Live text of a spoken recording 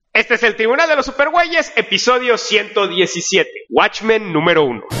Este es el Tribunal de los Superweyes, episodio 117, Watchmen número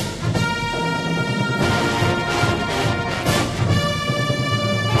 1.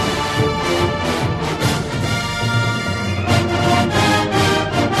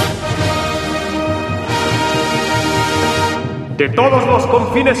 De todos los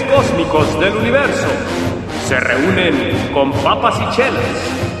confines cósmicos del universo, se reúnen con papas y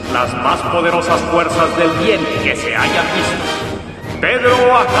chelas las más poderosas fuerzas del bien que se hayan visto. Pedro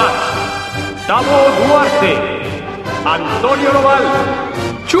Ajaz, Tavo Duarte, Antonio Noval,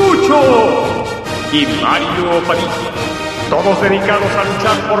 Chucho y Mario Padilla. Todos dedicados a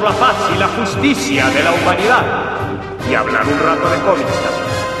luchar por la paz y la justicia de la humanidad y hablar un rato de cómics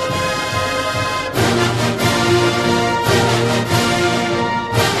también.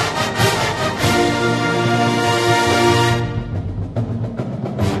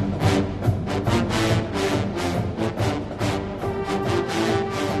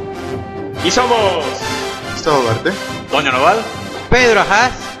 Y somos... Gustavo Duarte, Antonio Noval, Pedro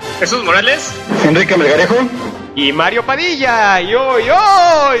Ajaz, Jesús Morales, Enrique Melgarejo y Mario Padilla. Y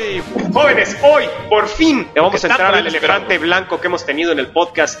hoy, jóvenes, hoy, por fin, le vamos a entrar al elefante blanco que hemos tenido en el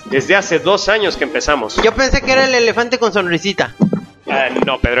podcast desde hace 2 años que empezamos. yo pensé que era el elefante con sonrisita.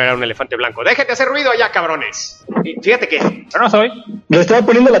 No, Pedro, era un elefante blanco. Dejen de hacer ruido allá, cabrones. Y fíjate que... pero no soy. le estaba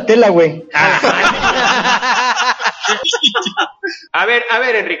poniendo la tela, güey. A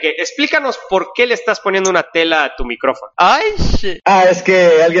ver, Enrique, explícanos por qué le estás poniendo una tela a tu micrófono. Ay, shit. Es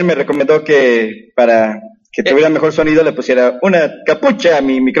que alguien me recomendó que para que tuviera mejor sonido le pusiera una capucha a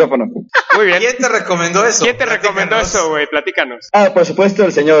mi micrófono. Muy bien. ¿Quién te recomendó eso? ¿Quién te recomendó eso, güey? Platícanos. Por supuesto,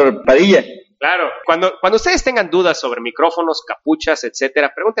 el señor Padilla. Claro, cuando ustedes tengan dudas sobre micrófonos, capuchas,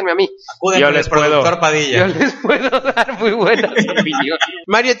 etcétera, pregúntenme a mí. Acuden con el productor Padilla. Yo les puedo dar muy buenas opiniones.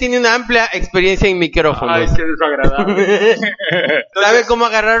 Mario tiene una amplia experiencia en micrófonos. Ay, qué desagradable. Sabe cómo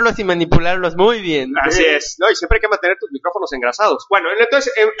agarrarlos y manipularlos muy bien. Así es. No, y siempre hay que mantener tus micrófonos engrasados. Bueno,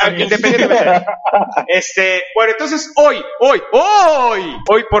 entonces, independientemente. Bueno, entonces hoy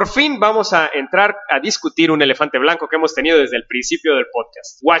por fin vamos a entrar a discutir un elefante blanco que hemos tenido desde el principio del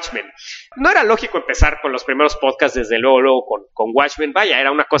podcast, Watchmen. No era lógico empezar con los primeros podcasts desde luego con Watchmen. Vaya,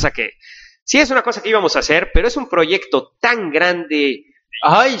 era una cosa que... Sí, es una cosa que íbamos a hacer, pero es un proyecto tan grande,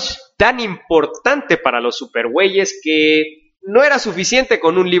 tan importante para los superweyes que no era suficiente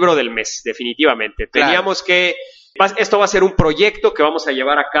con un libro del mes, definitivamente. Claro. Teníamos que... Esto va a ser un proyecto que vamos a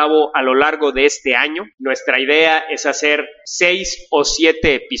llevar a cabo a lo largo de este año. Nuestra idea es hacer 6 o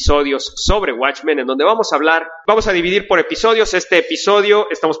 7 episodios sobre Watchmen, en donde vamos a dividir por episodios. Este episodio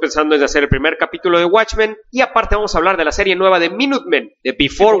estamos pensando en hacer el primer capítulo de Watchmen, y aparte vamos a hablar de la serie nueva de Minutemen, de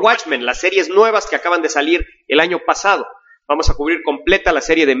Before Watchmen, las series nuevas que acaban de salir el año pasado. Vamos a cubrir completa la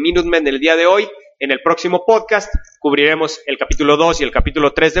serie de Minutemen el día de hoy. En el próximo podcast cubriremos el capítulo 2 y el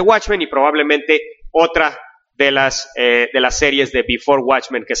capítulo 3 de Watchmen, y probablemente otra de las series de Before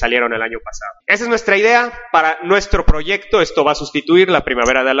Watchmen que salieron el año pasado. Esa es nuestra idea para nuestro proyecto. Esto va a sustituir La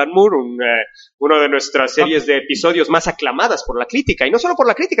Primavera de Alan Moore, una de nuestras series de episodios más aclamadas por la crítica, y no solo por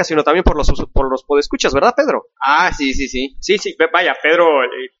la crítica, sino también por los podescuchas, ¿verdad, Pedro? Sí. Sí, vaya, Pedro,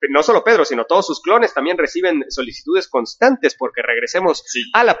 no solo Pedro, sino todos sus clones también reciben solicitudes constantes porque regresemos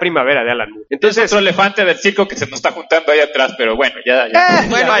a La Primavera de Alan Moore. Entonces, es otro elefante del circo que se nos está juntando ahí atrás, pero bueno, ya.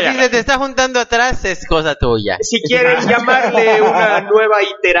 Bueno, vaya. si se te está juntando atrás, es cosa tuya. Si quieren llamarle una nueva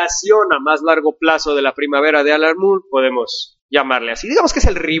iteración a más largo plazo de La Primavera de Alan Moore, podemos llamarle así. Digamos que es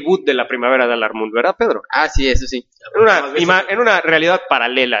el reboot de La Primavera de Alan Moore, ¿verdad, Pedro? Sí, eso sí. En una realidad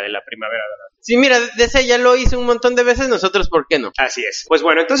paralela de La Primavera de Alan Moore. Sí, mira, DC ya lo hizo un montón de veces, nosotros, ¿por qué no? Así es. Pues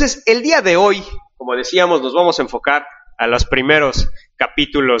bueno, entonces, el día de hoy, como decíamos, nos vamos a enfocar a los primeros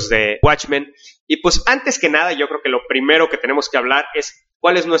capítulos de Watchmen. Y pues, antes que nada, yo creo que lo primero que tenemos que hablar es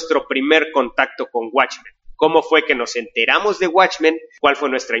cuál es nuestro primer contacto con Watchmen. ¿Cómo fue que nos enteramos de Watchmen? ¿Cuál fue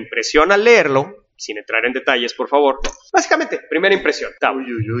nuestra impresión al leerlo? Sin entrar en detalles, por favor. Básicamente, primera impresión.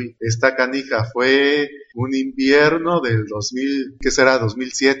 Uy, esta canija fue un invierno del 2000, ¿qué será?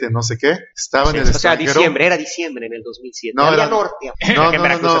 2007, no sé qué. Estaba en el extranjero. Era diciembre en el 2007. No, había era norte.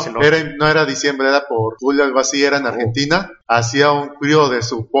 No era diciembre, era por julio, algo así, era en Argentina. Hacía un frío de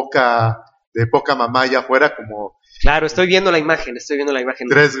poca mamá allá afuera, como... Claro, estoy viendo la imagen.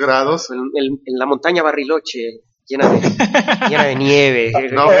 3 grados. En la montaña Bariloche, llena de nieve.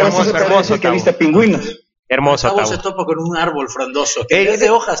 Hermoso, que viste pingüinos. Hermoso. Gustavo se topa con un árbol frondoso que en vez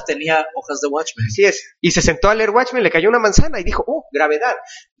de hojas tenía hojas de Watchmen. Así es. Y se sentó a leer Watchmen, le cayó una manzana y dijo, gravedad.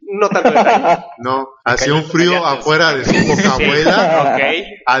 no tanto detalle. No, hacía un frío afuera de su poca abuela. Ok.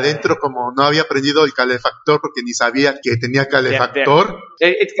 Adentro, como no había prendido el calefactor porque ni sabía que tenía calefactor.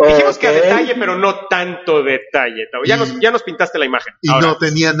 Dijimos que a Ok. detalle, pero no tanto detalle. Tavo. Ya nos pintaste la imagen. Y Ahora, no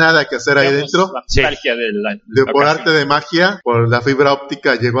tenía nada que hacer ahí dentro. La nostalgia de la Por ocasión. arte de magia, por la fibra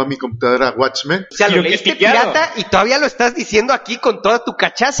óptica, llegó a mi computadora Watchmen. o sea, Y lo lo que leíste piquearon. pirata y todavía lo estás diciendo aquí con toda tu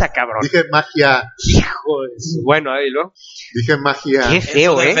cachaza, cabrón. Dije magia, Hijo de su- Bueno, ahí lo. dije magia. Qué En su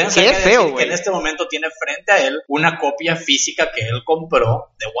feo, defensa, hay Qué que feo, decir que güey. en este momento tiene frente a él una copia física que él compró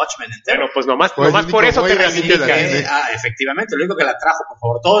de Watchmen entero. Bueno, pues nomás Pues por único eso te güey, así que la reivindica. tiene. Efectivamente, lo único que la trajo, por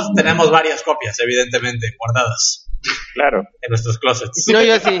favor. Todos tenemos varias copias, evidentemente, guardadas Claro. en nuestros closets. No,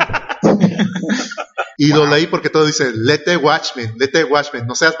 yo sí. Y lo leí porque todo dice, lete Watchmen,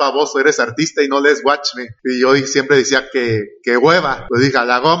 no seas baboso, eres artista y no lees Watchmen. Y yo siempre decía que hueva. Lo dije, a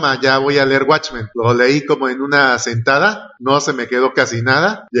la goma, ya voy a leer Watchmen. Lo leí como en una sentada, no se me quedó casi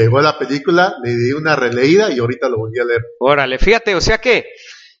nada. Llegó la película, le di una releída y ahorita lo volví a leer. Órale, fíjate, o sea que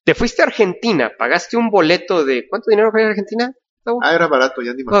te fuiste a Argentina, pagaste un boleto de... ¿Cuánto dinero fue a Argentina? Tavo? Ah, era barato,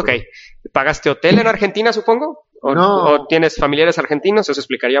 ya ni me Ok. acuerdo. ¿Pagaste hotel en Argentina, supongo? No. ¿O tienes familiares argentinos? Eso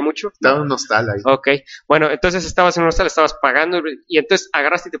explicaría mucho. Estaba un hostal ahí. Ok. Bueno, entonces estabas en un hostal, estabas pagando y entonces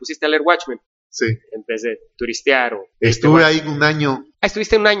agarraste y te pusiste a leer Watchmen Sí. en vez de turistear o... Estuve ahí un año. Ah,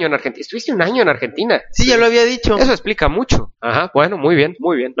 estuviste un año en Argentina. Estuviste un año en Argentina. Sí, ya lo había dicho. Eso explica mucho. Ajá, bueno, muy bien,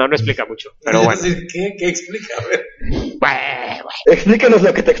 muy bien. No explica mucho, pero bueno. ¿Qué explica? A ver. Bueno, Explícanos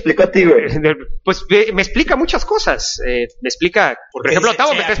lo que te explicó a ti, güey. pues me explica muchas cosas. Me explica, por qué ejemplo, dice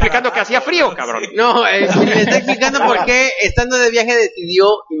Tavo me che está a explicando cada que hacía rato? frío, cabrón. No, le estoy explicando por qué, estando de viaje, decidió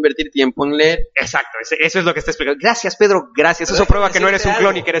invertir tiempo en leer. Exacto, eso es lo que está explicando. Gracias, Pedro, gracias. Eso prueba que no eres un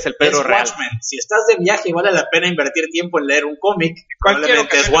clon y que eres el Pedro es real. Watchmen. Si estás de viaje y vale la pena invertir tiempo en leer un cómic, Cualquier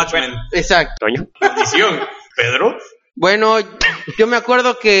probablemente es ocasión, Watchmen. Exacto. Toño. Maldición. Pedro. Bueno, yo me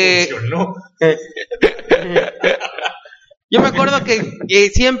acuerdo que Funcionó.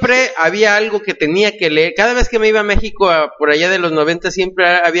 siempre había algo que tenía que leer. Cada vez que me iba a México por allá de los 90 siempre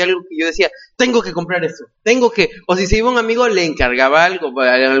había algo que yo decía, tengo que comprar esto, o si se iba un amigo le encargaba algo.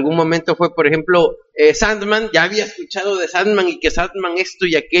 En algún momento fue, por ejemplo, Sandman, ya había escuchado de Sandman y que Sandman esto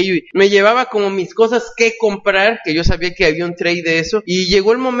y aquello, y me llevaba como mis cosas que comprar, que yo sabía que había un trade de eso, y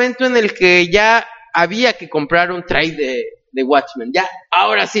llegó el momento en el que ya había que comprar un trade de Watchmen, ya,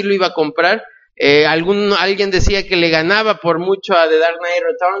 ahora sí lo iba a comprar. Alguien decía que le ganaba por mucho a The Dark Knight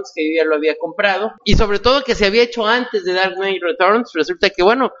Returns, que yo ya lo había comprado, y sobre todo que se había hecho antes de Dark Knight Returns. Resulta que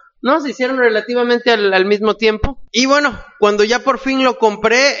bueno, no, se hicieron relativamente al mismo tiempo, y bueno, cuando ya por fin lo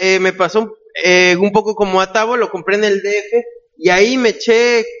compré, me pasó un poco como a Tavo, lo compré en el DF, y ahí me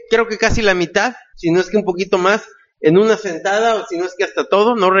eché, creo que casi la mitad, si no es que un poquito más, en una sentada, o si no es que hasta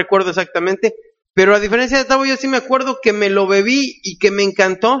todo, no recuerdo exactamente. Pero a diferencia de Tavo, yo sí me acuerdo que me lo bebí y que me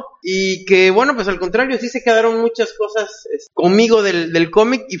encantó, y que bueno, pues al contrario, sí se quedaron muchas cosas conmigo del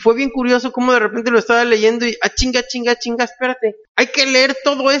cómic, y fue bien curioso cómo de repente lo estaba leyendo y chinga, espérate, hay que leer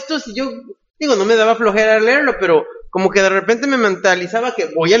todo esto. Si yo digo, no me daba flojera leerlo, pero como que de repente me mentalizaba que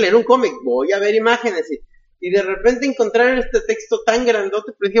voy a leer un cómic, voy a ver imágenes, y de repente encontrar este texto tan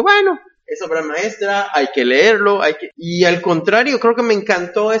grandote, pues dije, bueno, es obra maestra, hay que leerlo, y al contrario, creo que me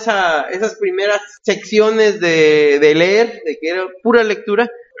encantó esas primeras secciones de leer, de que era pura lectura.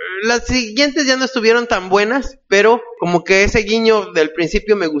 Las siguientes ya no estuvieron tan buenas, pero como que ese guiño del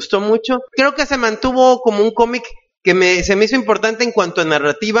principio me gustó mucho. Creo que se mantuvo como un cómic que se me hizo importante en cuanto a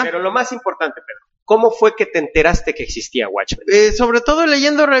narrativa. Pero lo más importante, Pedro, ¿cómo fue que te enteraste que existía Watchmen? Sobre todo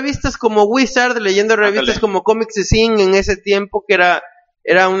leyendo revistas como Wizard, leyendo revistas como Comics Scene en ese tiempo, que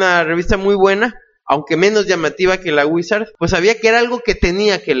era una revista muy buena, aunque menos llamativa que la Wizard, pues sabía que era algo que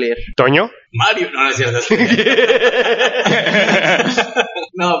tenía que leer. ¿Toño? Mario, no es cierto.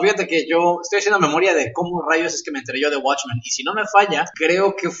 No, fíjate que yo estoy haciendo memoria de cómo rayos es que me enteré yo de Watchmen, y si no me falla,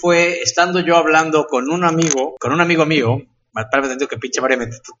 creo que fue estando yo hablando con un amigo mío. Tal vez tengo que pinche Mario me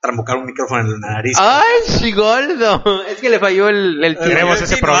trambucar un micrófono en la nariz. ¡Ay, chigoldo! Es que le falló el Tenemos sí,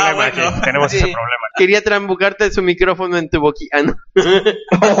 ese no, problema bueno. aquí. Tenemos Sí. ese problema. Quería trambucarte su micrófono en tu boquilla. ¿No?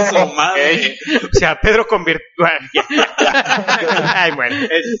 Su madre. O sea, Pedro convirtió... Ay, bueno.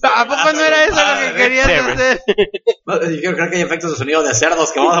 ¿A poco no era eso lo que querías Sí, güey. hacer? No, yo creo que hay efectos de sonido de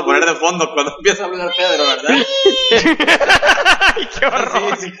cerdos que vamos a poner de fondo cuando empieza a hablar Pedro, ¿verdad? Ay, qué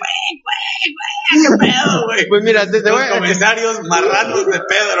horror. Sí, güey, qué pedo, güey. Pues mira, te Los comentarios marranos de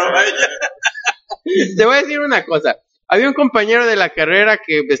Pedro, vaya. voy a decir una cosa. Había un compañero de la carrera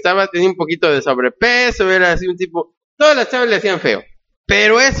que tenía un poquito de sobrepeso, era así un tipo, todas las chavas le hacían feo.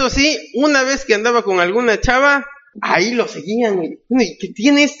 Pero eso sí, una vez que andaba con alguna chava, ahí lo seguían. ¿Y qué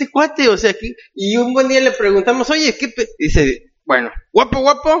tiene este cuate? O sea, y un buen día le preguntamos, oye, dice, Bueno,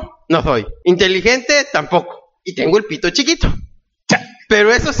 guapo, no soy. Inteligente, tampoco. Y tengo el pito chiquito.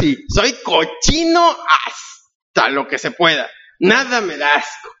 Pero eso sí, soy cochino hasta lo que se pueda. Nada me da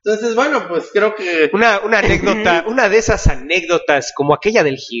asco. Entonces, bueno, pues creo que... Una anécdota, una de esas anécdotas, como aquella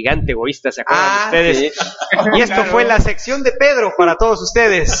del gigante egoísta, ¿se acuerdan ustedes? Sí. Y esto fue la sección de Pedro para todos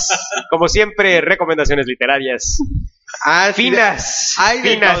ustedes. Como siempre, recomendaciones literarias. Finas, hay de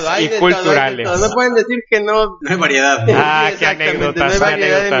finas todo, hay y de culturales. todo. No pueden decir que no. No hay variedad. Ah, qué Exactamente, anécdotas, no hay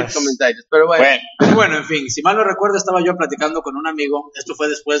variedad en anécdotas. mis comentarios, pero bueno. Bueno, en fin, si mal no recuerdo, estaba yo platicando con un amigo. Esto fue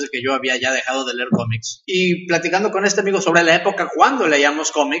después de que yo había ya dejado de leer cómics. Y platicando con este amigo sobre la época cuando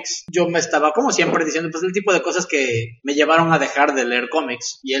leíamos cómics, yo me estaba, como siempre, diciendo pues el tipo de cosas que me llevaron a dejar de leer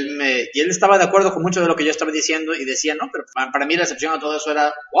cómics. Y él estaba de acuerdo con mucho de lo que yo estaba diciendo y decía, no, pero para mí la excepción a todo eso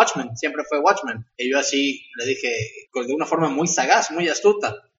era Watchmen. Siempre fue Watchmen. Y yo así le dije, de una forma muy sagaz, muy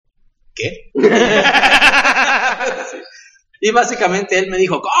astuta. ¿Qué? Sí. Y básicamente él me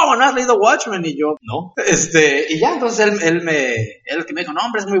dijo, ¿cómo no has leído Watchmen? Y yo, no. Y ya, entonces él que me dijo, no,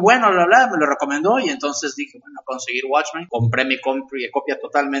 hombre, es muy bueno, bla, bla, me lo recomendó. Y entonces dije, bueno, a conseguir Watchmen. Compré mi copia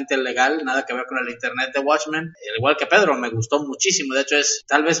totalmente legal, nada que ver con el internet de Watchmen. Al igual que Pedro, me gustó muchísimo. De hecho, es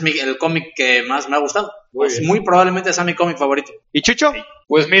tal vez el cómic que más me ha gustado. Muy probablemente sea mi cómic favorito. ¿Y Chucho?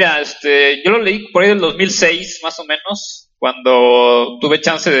 Pues mira, yo lo leí por ahí del 2006, más o menos, cuando tuve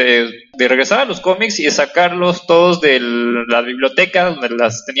chance de regresar a los cómics y de sacarlos todos de la biblioteca, donde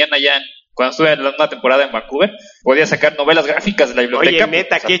las tenían allá cuando estuve en una temporada en Vancouver. Podía sacar novelas gráficas de la biblioteca. Oye,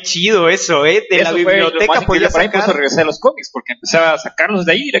 neta, qué chido eso, De eso la fue biblioteca lo más podía para mí, por eso sacar. regresé a los cómics, porque empecé a sacarlos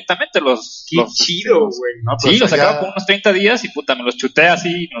de ahí directamente. Qué chido, güey. No, Sí, pues los allá- sacaba por unos 30 días y puta, me los chuté así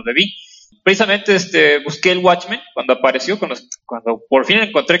y los debí. Precisamente busqué el Watchmen cuando apareció, cuando por fin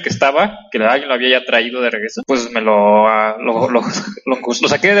encontré que alguien lo había ya traído de regreso, pues me lo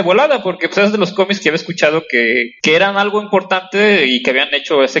saqué de volada, porque pues es de los cómics que había escuchado que eran algo importante y que habían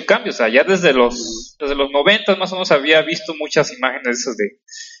hecho ese cambio. O sea, ya desde los 90 más o menos había visto muchas imágenes esas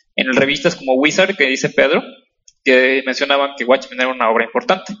en revistas como Wizard, que dice Pedro, que mencionaban que Watchmen era una obra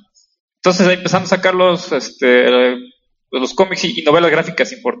importante. Entonces ahí empezando a sacar los cómics y novelas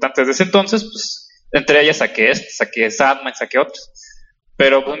gráficas importantes de ese entonces, pues entre ellas saqué Sandman, saqué otros.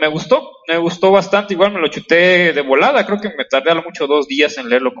 Pero pues me gustó bastante, igual me lo chuté de volada, creo que me tardé a lo mucho 2 días en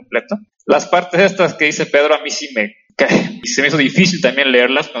leerlo completo. Las partes estas que dice Pedro a mí sí se me hizo difícil también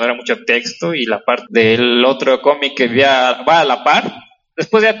leerlas cuando era mucho texto, y la parte del otro cómic que va a la par.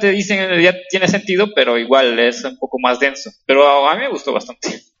 Después ya te dicen, ya tiene sentido, pero igual es un poco más denso. Pero a mí me gustó bastante.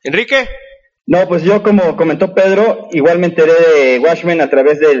 Enrique. No, pues yo, como comentó Pedro, igual me enteré de Watchmen a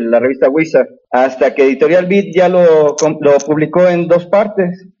través de la revista Wizard, hasta que Editorial Beat ya lo publicó en 2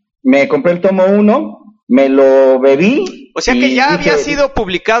 partes. Me compré el tomo 1, me lo bebí. O sea que ya había sido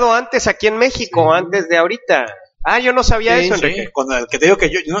publicado antes aquí en México, antes de ahorita. Ah, yo no sabía eso, Enrique. Cuando que te digo que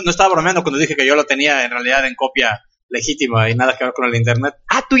yo no estaba bromeando cuando dije que yo lo tenía en realidad en copia legítima y nada que ver con el internet.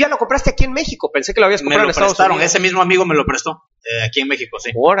 Ah, tú ya lo compraste aquí en México. Pensé que lo habías Me comprado lo en Estados prestaron, Unidos. ese mismo amigo me lo prestó aquí en México,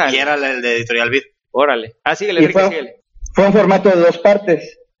 sí. Órale. Y era el de Editorial Beat. Órale. Ah, síguele, Y Enrique, síguele. fue un formato de 2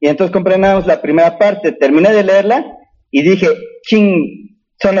 partes. Y entonces compré nada más la primera parte, terminé de leerla y dije,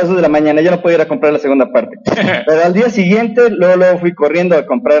 son las 2 de la mañana, yo no puedo ir a comprar la segunda parte. Pero al día siguiente, luego fui corriendo a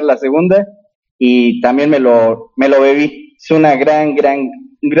comprar la segunda y también me lo bebí. Es un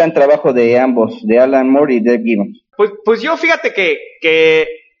gran trabajo de ambos, de Alan Moore y de Gibbons. Pues yo fíjate que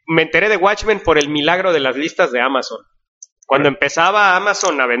me enteré de Watchmen por el milagro de las listas de Amazon. Cuando empezaba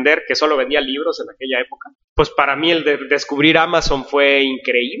Amazon a vender, que solo vendía libros en aquella época, pues para mí el de descubrir Amazon fue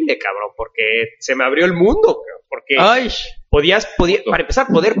increíble, cabrón, porque se me abrió el mundo, cabrón, porque para empezar,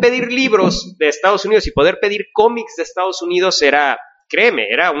 poder pedir libros de Estados Unidos y poder pedir cómics de Estados Unidos era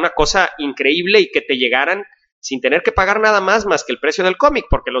una cosa increíble, y que te llegaran sin tener que pagar nada más que el precio del cómic,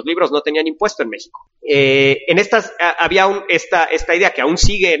 porque los libros no tenían impuesto en México. En estas había esta idea que aún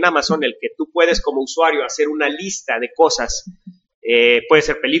sigue en Amazon, el que tú puedes como usuario hacer una lista de cosas, puede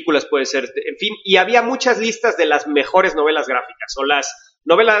ser películas, puede ser, en fin, y había muchas listas de las mejores novelas gráficas, o las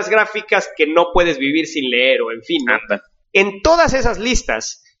novelas gráficas que no puedes vivir sin leer, o en fin, ¿no? En todas esas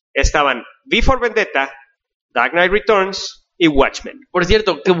listas estaban V for Vendetta, Dark Knight Returns y Watchmen. Por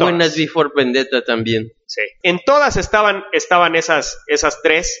cierto, qué buena es Before Vendetta también. Sí. En todas estaban esas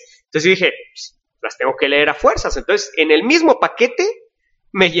 3. Entonces dije, pues, las tengo que leer a fuerzas. Entonces, en el mismo paquete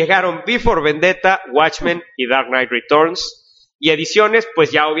me llegaron Before Vendetta, Watchmen y Dark Knight Returns. Y ediciones,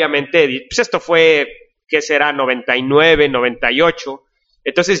 pues ya obviamente, pues esto fue, ¿qué será? 99, 98.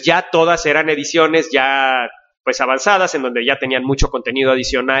 Entonces ya todas eran ediciones ya pues avanzadas, en donde ya tenían mucho contenido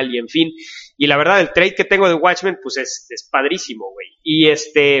adicional y en fin. Y la verdad, el trade que tengo de Watchmen, pues es padrísimo, güey. Y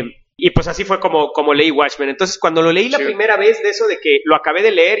Y pues así fue como leí Watchmen. Entonces cuando lo leí la primera vez, de eso de que lo acabé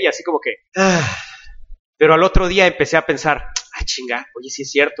de leer y así como que... Pero al otro día empecé a pensar, chinga, oye, sí es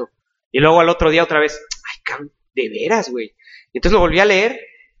cierto. Y luego al otro día otra vez, cabrón, de veras, güey. Y entonces lo volví a leer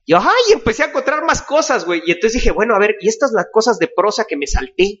y empecé a encontrar más cosas, güey. Y entonces dije, bueno, a ver, y estas las cosas de prosa que me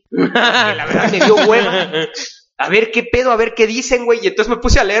salté, que la verdad me dio hueva. A ver qué pedo, a ver qué dicen, güey. Y entonces me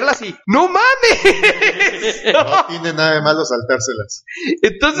puse a leerlas y ¡no mames! No tiene nada de malo saltárselas.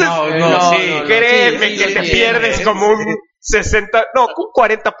 Entonces, créeme que te pierdes como un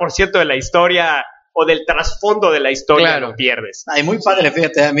 40% de la historia o del trasfondo de la historia, lo pierdes. Ay, muy padre,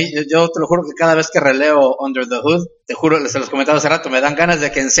 fíjate, a mí, yo te lo juro que cada vez que releo Under the Hood, te juro, se los comentaba hace rato, me dan ganas de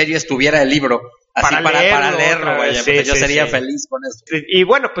que en serio estuviera el libro, así para leerlo, vaya, porque yo sería feliz con eso. Y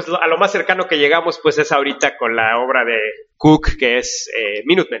bueno, pues a lo más cercano que llegamos, pues es ahorita con la obra de Cook, que es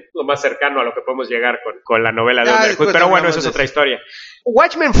Minutemen, lo más cercano a lo que podemos llegar con la novela de Under the Hood, pero bueno, eso es otra historia.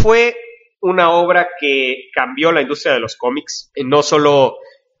 Watchmen fue una obra que cambió la industria de los cómics, no solo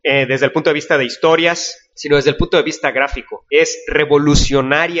desde el punto de vista de historias, sino desde el punto de vista gráfico. Es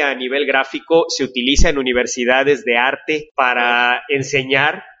revolucionaria a nivel gráfico, se utiliza en universidades de arte para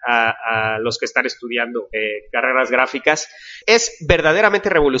enseñar a los que están estudiando carreras gráficas. Es verdaderamente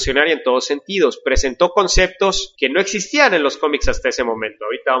revolucionaria en todos sentidos. Presentó conceptos que no existían en los cómics hasta ese momento.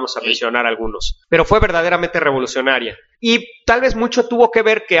 Ahorita vamos a mencionar algunos. Pero fue verdaderamente revolucionaria. Y tal vez mucho tuvo que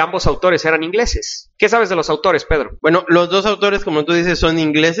ver que ambos autores eran ingleses. ¿Qué sabes de los autores, Pedro? Bueno, los dos autores, como tú dices, son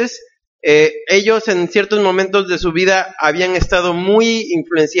ingleses. Ellos en ciertos momentos de su vida habían estado muy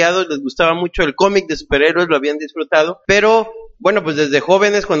influenciados, les gustaba mucho el cómic de superhéroes, lo habían disfrutado, pero bueno, pues desde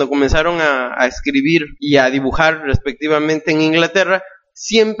jóvenes, cuando comenzaron a escribir y a dibujar respectivamente en Inglaterra,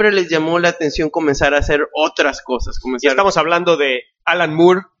 siempre les llamó la atención comenzar a hacer otras cosas. Y estamos hablando de Alan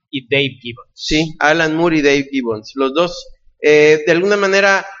Moore y Dave Gibbons. Sí, Alan Moore y Dave Gibbons. Los dos, de alguna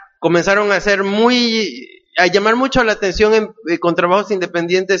manera, comenzaron a llamar mucho la atención con trabajos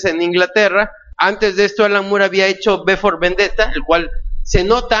independientes en Inglaterra. Antes de esto, Alan Moore había hecho V for Vendetta, el cual se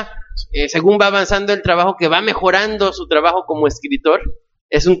nota, según va avanzando el trabajo, que va mejorando su trabajo como escritor.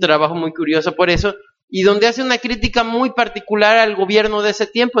 Es un trabajo muy curioso por eso, y donde hace una crítica muy particular al gobierno de ese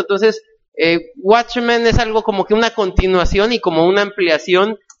tiempo. Entonces, Watchmen es algo como que una continuación y como una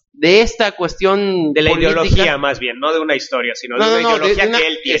ampliación de esta cuestión de la política. Ideología, más bien, no de una historia, sino de una ideología que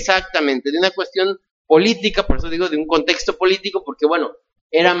él tiene. Exactamente, de una cuestión política, por eso digo de un contexto político, porque bueno,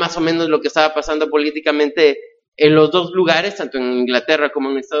 era más o menos lo que estaba pasando políticamente en los dos lugares, tanto en Inglaterra como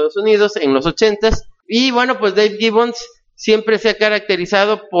en Estados Unidos, en los 80s. Y bueno, pues Dave Gibbons siempre se ha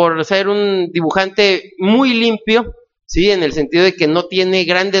caracterizado por ser un dibujante muy limpio, sí, en el sentido de que no tiene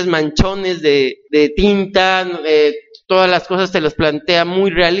grandes manchones de tinta, todas las cosas te las plantea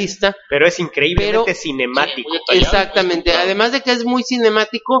muy realista. Pero es increíblemente cinemático. Exactamente, además de que es muy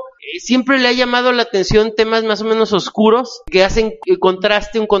cinemático, siempre le ha llamado la atención temas más o menos oscuros, que hacen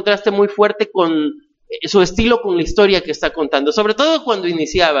un contraste muy fuerte con su estilo, con la historia que está contando, sobre todo cuando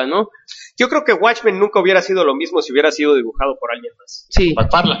iniciaba, ¿no? Yo creo que Watchmen nunca hubiera sido lo mismo si hubiera sido dibujado por alguien más. Sí.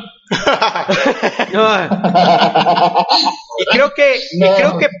 Parla. Y creo que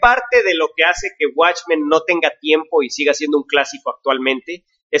parte de lo que hace que Watchmen no tenga tiempo y siga siendo un clásico actualmente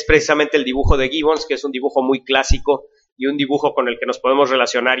es precisamente el dibujo de Gibbons, que es un dibujo muy clásico y un dibujo con el que nos podemos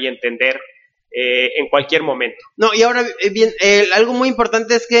relacionar y entender en cualquier momento. No, y ahora bien, algo muy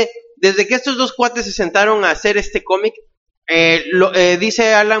importante es que desde que estos dos cuates se sentaron a hacer este cómic,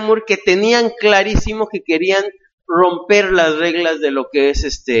 dice Alan Moore que tenían clarísimo que querían romper las reglas de lo que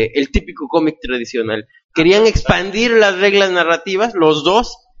es el típico cómic tradicional. Querían expandir las reglas narrativas, los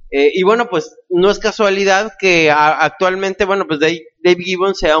dos, y bueno, pues no es casualidad que actualmente, bueno, pues Dave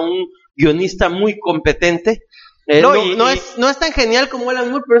Gibbons sea un guionista muy competente. No es tan genial como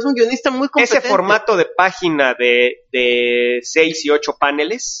Alan Moore, pero es un guionista muy competente. Ese formato de página de 6 y 8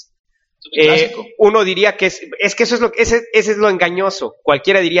 paneles, uno diría que es que eso ese es lo engañoso.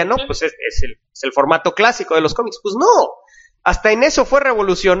 Cualquiera diría, no, pues es el formato clásico de los cómics. Pues no, hasta en eso fue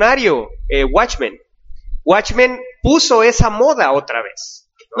revolucionario Watchmen. Watchmen puso esa moda otra vez.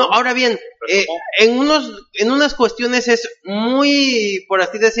 No, ahora bien, en unas cuestiones es muy, por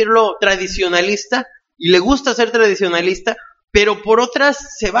así decirlo, tradicionalista, y le gusta ser tradicionalista, pero por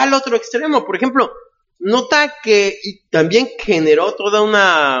otras se va al otro extremo. Por ejemplo, nota que y también generó toda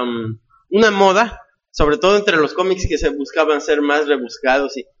una moda, sobre todo entre los cómics que se buscaban ser más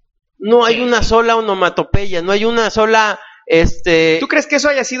rebuscados, y no hay una sola onomatopeya, no hay una sola ¿Tú crees que eso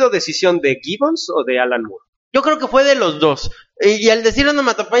haya sido decisión de Gibbons o de Alan Moore? Yo creo que fue de los dos. Y al decir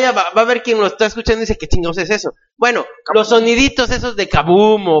onomatopeya va a haber quien lo está escuchando y dice, ¿qué chingados es eso? Bueno, los soniditos esos de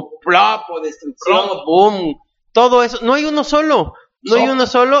kaboom o plop o destrucción o boom, todo eso, no hay uno solo. No hay uno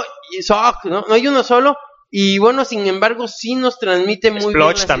solo, y Sock, ¿no? No hay uno solo. Y bueno, sin embargo, sí nos transmite muy bien.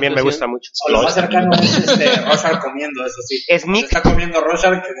 Splotch también me gusta mucho. O lo más cercano es Rorschach comiendo, eso sí. Es Nick. Está comiendo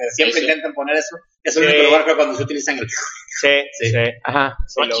Rorschach, que siempre intentan poner eso. Es el único lugar que cuando se utilizan el... Sí. Ajá.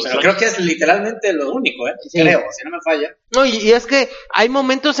 Sí, Pero creo que es literalmente lo único, Sí. creo, si no me falla. No, y es que hay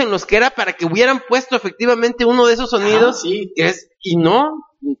momentos en los que era para que hubieran puesto efectivamente uno de esos sonidos, Sí. que es, y no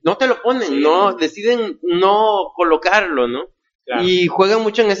te lo ponen, no, deciden no colocarlo, ¿no? Claro. Y juegan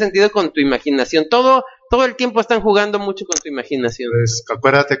mucho en ese sentido con tu imaginación. Todo el tiempo están jugando mucho con tu imaginación. Pues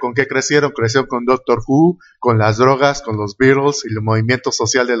acuérdate con qué crecieron con Doctor Who, con las drogas, con los Beatles y el movimiento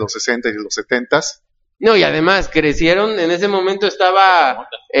social de los 60 y los 70. No, y además crecieron, en ese momento estaba,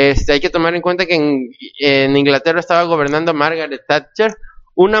 hay que tomar en cuenta que en Inglaterra estaba gobernando Margaret Thatcher,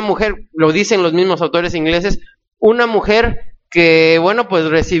 una mujer, lo dicen los mismos autores ingleses, una mujer que, bueno, pues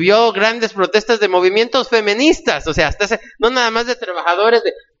recibió grandes protestas de movimientos feministas, o sea, no nada más de trabajadores,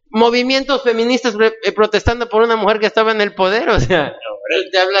 de movimientos feministas protestando por una mujer que estaba en el poder, o sea, él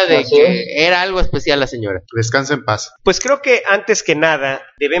te habla de que era algo especial la señora. Descansa en paz. Pues creo que antes que nada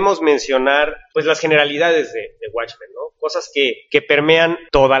debemos mencionar pues las generalidades de Watchmen, ¿no? Cosas que permean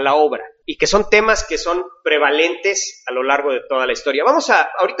toda la obra y que son temas que son prevalentes a lo largo de toda la historia. Vamos a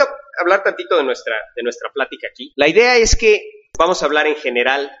ahorita hablar tantito de nuestra plática aquí. La idea es que vamos a hablar en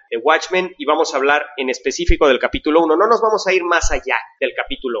general de Watchmen y vamos a hablar en específico del capítulo 1. No nos vamos a ir más allá del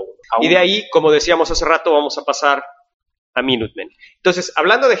capítulo 1. Y de ahí, como decíamos hace rato, vamos a pasar a Minutemen. Entonces,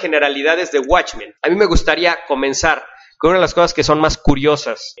 hablando de generalidades de Watchmen, a mí me gustaría comenzar con una de las cosas que son más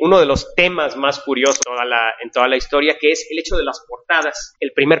curiosas, uno de los temas más curiosos en toda la historia, que es el hecho de las portadas,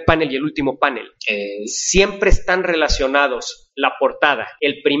 el primer panel y el último panel. Siempre están relacionados la portada,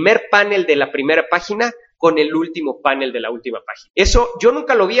 el primer panel de la primera página con el último panel de la última página. Eso yo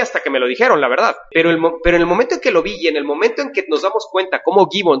nunca lo vi hasta que me lo dijeron, la verdad. Pero en el momento en que lo vi y en el momento en que nos damos cuenta cómo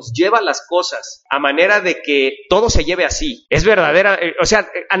Gibbons lleva las cosas a manera de que todo se lleve así, es verdadera, o sea,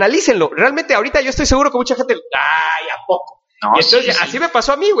 analícenlo. Realmente ahorita yo estoy seguro que mucha gente, ¡ay, a poco! No, y entonces así me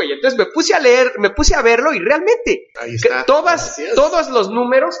pasó a mí, güey. Entonces me puse a verlo y realmente ahí está. Todos los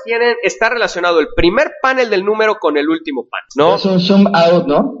números está relacionado el primer panel del número con el último panel, ¿no? Es un zoom out,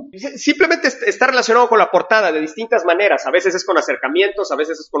 ¿no? Simplemente está relacionado con la portada de distintas maneras. A veces es con acercamientos, a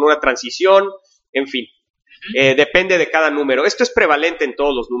veces es con una transición, en fin. Depende de cada número. Esto es prevalente en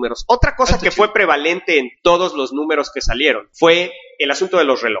todos los números. Otra cosa que fue prevalente en todos los números que salieron fue el asunto de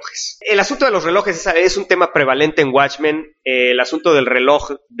los relojes. El asunto de los relojes es un tema prevalente en Watchmen, el asunto del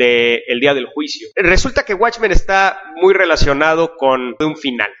reloj del día del juicio. Resulta que Watchmen está muy relacionado con un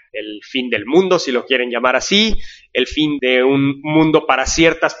final, el fin del mundo, si lo quieren llamar así, el fin de un mundo para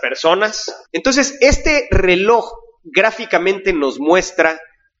ciertas personas. Entonces, este reloj gráficamente nos muestra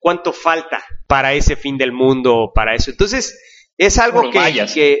cuánto falta para ese fin del mundo, para eso. Entonces, es algo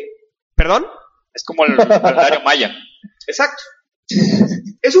que ¿Perdón? Es como el calendario maya. Exacto.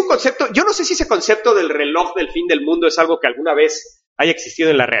 Es un concepto, yo no sé si ese concepto del reloj del fin del mundo es algo que alguna vez haya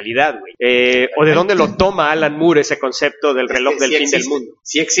existido en la realidad, güey. O de dónde lo toma Alan Moore ese concepto del reloj del fin del mundo.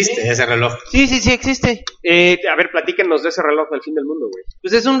 Sí existe ese reloj. Sí existe. A ver, platíquenos de ese reloj del fin del mundo, güey.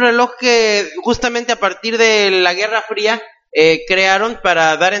 Pues es un reloj que justamente a partir de la Guerra Fría crearon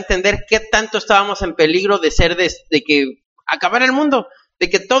para dar a entender qué tanto estábamos en peligro de que acabara el mundo, de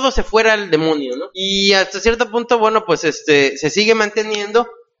que todo se fuera al demonio, ¿no? Y hasta cierto punto, bueno, pues se sigue manteniendo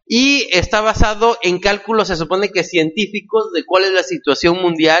y está basado en cálculos, se supone que científicos, de cuál es la situación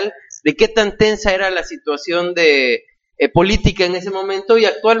mundial, de qué tan tensa era la situación de política en ese momento, y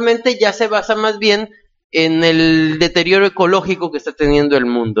actualmente ya se basa más bien en el deterioro ecológico que está teniendo el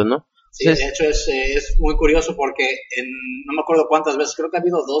mundo, ¿no? Sí, de hecho es muy curioso porque no me acuerdo cuántas veces, creo que ha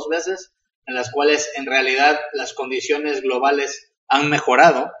habido 2 veces en las cuales en realidad las condiciones globales han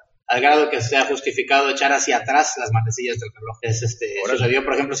mejorado al grado que se ha justificado echar hacia atrás las manecillas del reloj. Sucedió,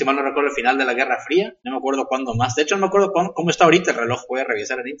 por ejemplo, si mal no recuerdo, el final de la Guerra Fría, no me acuerdo cuándo más. De hecho, no me acuerdo cómo está ahorita el reloj, voy a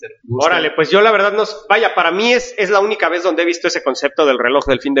revisar en internet. Órale, pues yo la verdad para mí es la única vez donde he visto ese concepto del reloj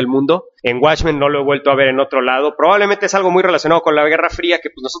del fin del mundo. En Watchmen no lo he vuelto a ver en otro lado. Probablemente es algo muy relacionado con la Guerra Fría, que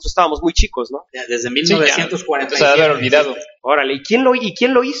pues nosotros estábamos muy chicos, ¿no? Ya, desde 1947. Se debe haber olvidado. Órale, ¿y quién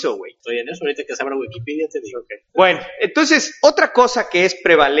lo hizo, güey? Estoy en eso, ahorita que se abra Wikipedia te digo. Okay. Bueno, entonces, otra cosa que es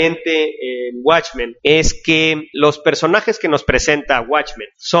prevalente en Watchmen es que los personajes que nos presenta Watchmen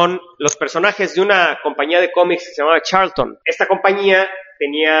son los personajes de una compañía de cómics que se llamaba Charlton. Esta compañía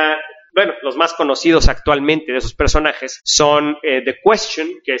tenía... Bueno, los más conocidos actualmente de esos personajes son The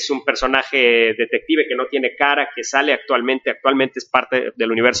Question, que es un personaje detective que no tiene cara, que sale actualmente es parte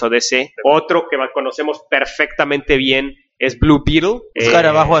del universo DC. Otro que conocemos perfectamente bien es Blue Beetle.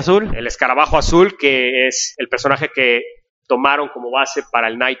 Escarabajo azul. El escarabajo azul, que es el personaje que tomaron como base para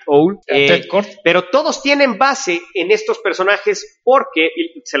el Night Owl. Pero todos tienen base en estos personajes porque,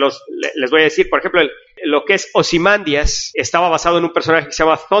 les voy a decir, por ejemplo, lo que es Ozymandias estaba basado en un personaje que se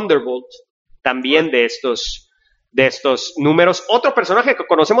llama Thunderbolt, también de estos números. Otro personaje que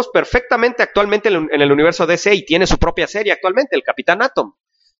conocemos perfectamente actualmente en el universo DC y tiene su propia serie actualmente, el Capitán Atom,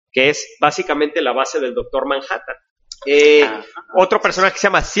 que es básicamente la base del Doctor Manhattan. Otro personaje que se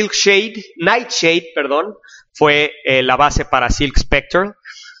llama Nightshade, fue la base para Silk Spectre.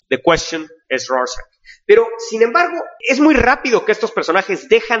 The Question es Rorschach. Pero, sin embargo, es muy rápido que estos personajes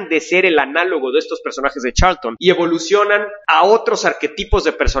dejan de ser el análogo de estos personajes de Charlton y evolucionan a otros arquetipos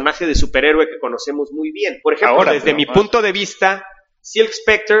de personaje de superhéroe que conocemos muy bien. Por ejemplo, desde mi punto de vista, Silk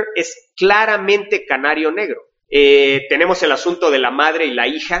Spectre es claramente Canario Negro. Tenemos el asunto de la madre y la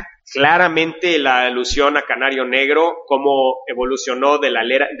hija, claramente la alusión a Canario Negro, cómo evolucionó de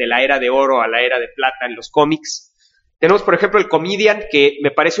la era de oro a la era de plata en los cómics. Tenemos, por ejemplo, el Comedian, que me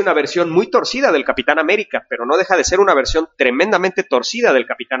parece una versión muy torcida del Capitán América, pero no deja de ser una versión tremendamente torcida del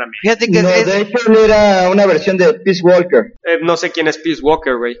Capitán América. Fíjate que de hecho era una versión de Peace Walker. No sé quién es Peace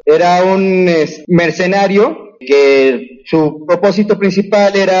Walker, güey. Era un mercenario que su propósito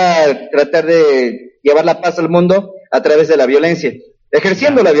principal era tratar de llevar la paz al mundo a través de la violencia.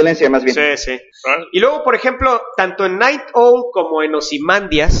 Ejerciendo la violencia, más bien. Sí. Y luego, por ejemplo, tanto en Night Owl como en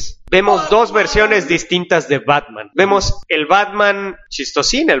Ozymandias, vemos dos versiones distintas de Batman. Vemos el Batman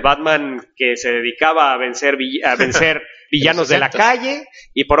chistosín, el Batman que se dedicaba a vencer villanos de la calle,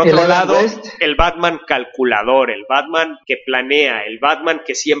 y por otro lado, el Batman calculador, el Batman que planea, el Batman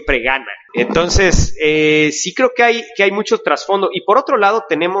que siempre gana. Entonces, sí creo que hay mucho trasfondo. Y por otro lado,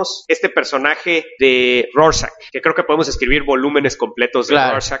 tenemos este personaje de Rorschach, que creo que podemos escribir volúmenes completos de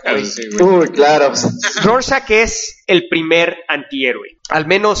Rorschach. Claro. Rorschach es el primer antihéroe. Al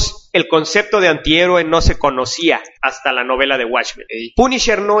menos el concepto de antihéroe no se conocía hasta la novela de Watchmen.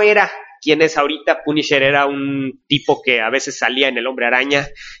 Punisher no era quien es ahorita. Punisher era un tipo que a veces salía en El Hombre Araña,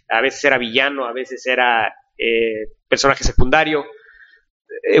 a veces era villano, a veces era personaje secundario.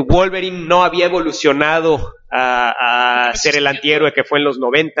 Wolverine no había evolucionado a ser el antihéroe que fue en los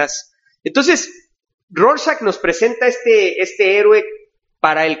 90s. Entonces, Rorschach nos presenta este héroe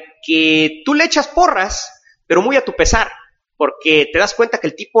para el que tú le echas porras, pero muy a tu pesar, porque te das cuenta que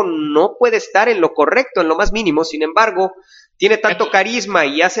el tipo no puede estar en lo correcto, en lo más mínimo. Sin embargo, tiene tanto carisma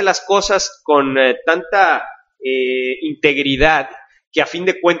y hace las cosas con tanta integridad que a fin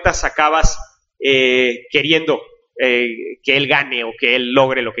de cuentas acabas queriendo que él gane o que él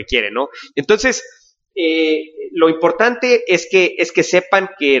logre lo que quiere, ¿no? Entonces, lo importante es que sepan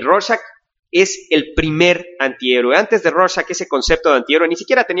que Rorschach es el primer antihéroe. Antes de Rorschach, ese concepto de antihéroe, ni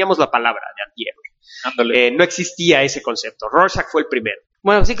siquiera teníamos la palabra de antihéroe. No existía ese concepto. Rorschach fue el primero.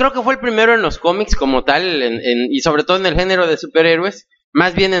 Bueno, sí creo que fue el primero en los cómics como tal, y sobre todo en el género de superhéroes,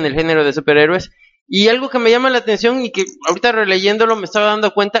 más bien en el género de superhéroes. Y algo que me llama la atención y que ahorita releyéndolo me estaba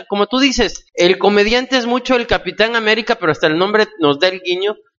dando cuenta, como tú dices, el comediante es mucho el Capitán América, pero hasta el nombre nos da el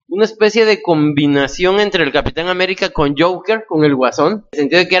guiño, una especie de combinación entre el Capitán América con Joker, con el Guasón, en el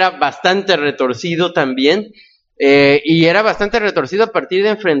sentido de que era bastante retorcido también, y era bastante retorcido a partir de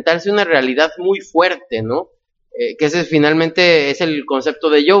enfrentarse a una realidad muy fuerte, ¿no? Que ese finalmente es el concepto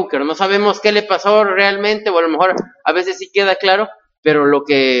de Joker. No sabemos qué le pasó realmente, o a lo mejor a veces sí queda claro, pero lo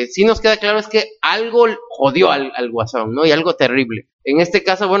que sí nos queda claro es que algo jodió al Guasón, ¿no? Y algo terrible. En este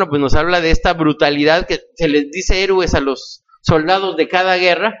caso, bueno, pues nos habla de esta brutalidad que se les dice héroes a los soldados de cada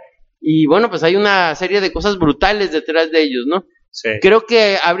guerra, y bueno, pues hay una serie de cosas brutales detrás de ellos, ¿no? Sí. Creo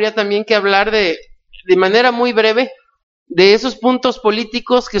que habría también que hablar de manera muy breve, de esos puntos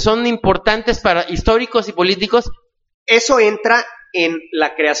políticos que son importantes para históricos y políticos. Eso entra en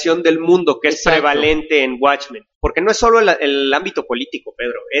la creación del mundo, que es prevalente en Watchmen, porque no es solo el ámbito político,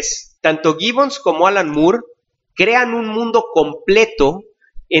 Pedro, es tanto Gibbons como Alan Moore crean un mundo completo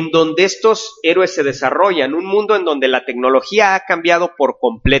en donde estos héroes se desarrollan, un mundo en donde la tecnología ha cambiado por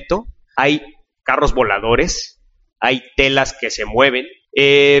completo. Hay carros voladores, hay telas que se mueven,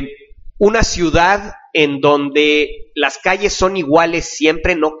 una ciudad en donde las calles son iguales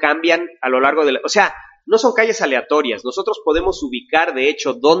siempre, no cambian a lo largo de o sea, no son calles aleatorias. Nosotros podemos ubicar, de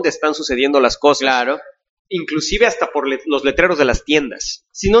hecho, dónde están sucediendo las cosas. Claro. Inclusive hasta por los letreros de las tiendas.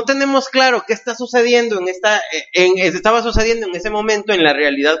 Si no tenemos claro qué está sucediendo estaba sucediendo en ese momento en la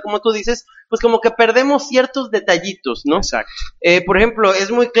realidad, como tú dices, pues como que perdemos ciertos detallitos, ¿no? Exacto. Por ejemplo,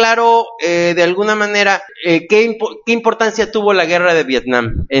 es muy claro de alguna manera qué importancia tuvo la guerra de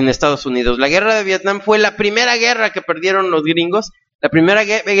Vietnam en Estados Unidos. La guerra de Vietnam fue la primera guerra que perdieron los gringos, la primera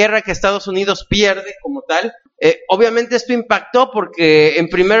guerra que Estados Unidos pierde como tal. Obviamente esto impactó porque, en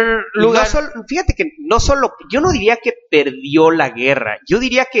primer lugar... Fíjate que no solo, yo no diría que perdió la guerra, yo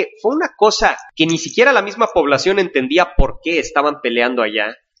diría que fue una cosa que ni siquiera la misma población entendía por qué estaban peleando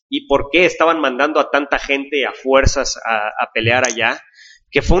allá y por qué estaban mandando a tanta gente a fuerzas a pelear allá,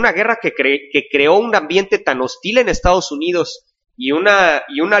 que fue una guerra que creó un ambiente tan hostil en Estados Unidos y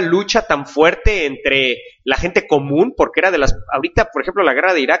una lucha tan fuerte entre la gente común, porque era de las... Ahorita, por ejemplo, la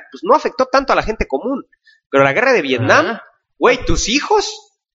guerra de Irak, pues no afectó tanto a la gente común. Pero la guerra de Vietnam, güey, tu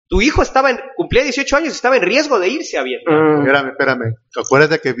hijo cumplía 18 años y estaba en riesgo de irse a Vietnam. Espérame.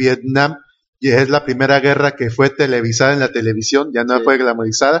 Acuérdate que Vietnam es la primera guerra que fue televisada en la televisión, ya no fue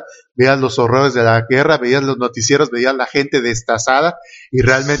glamorizada. Veías los horrores de la guerra, veías los noticieros, veías la gente destazada y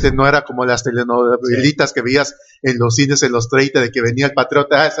realmente no era como las telenovelitas que veías en los cines en los 30 de que venía el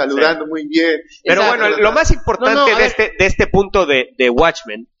patriota saludando muy bien. Pero bueno, lo más importante de este punto de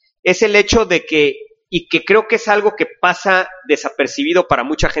Watchmen es el hecho de que, y que creo que es algo que pasa desapercibido para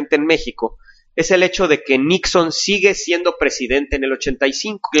mucha gente en México, es el hecho de que Nixon sigue siendo presidente en el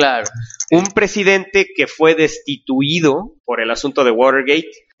 85. Claro. Un presidente que fue destituido por el asunto de Watergate.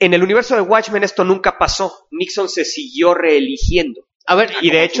 En el universo de Watchmen esto nunca pasó. Nixon se siguió reeligiendo. A ver,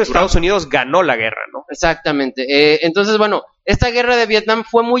 y de hecho Estados Unidos ganó la guerra, ¿no? Exactamente. Entonces, bueno, esta guerra de Vietnam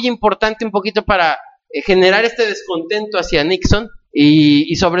fue muy importante un poquito para generar este descontento hacia Nixon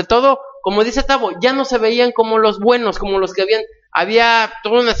y sobre todo, como dice Tavo, ya no se veían como los buenos, como los que había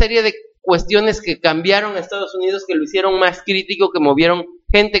toda una serie de cuestiones que cambiaron a Estados Unidos, que lo hicieron más crítico, que movieron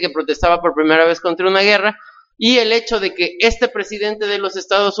gente que protestaba por primera vez contra una guerra, y el hecho de que este presidente de los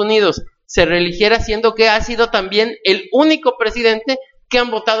Estados Unidos se reeligiera, siendo que ha sido también el único presidente que han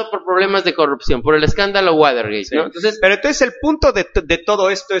votado por problemas de corrupción, por el escándalo Watergate, ¿no? Sí. Pero entonces el punto de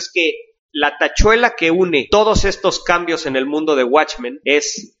todo esto es que la tachuela que une todos estos cambios en el mundo de Watchmen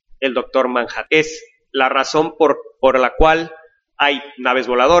es el Doctor Manhattan. Es la razón por la cual hay naves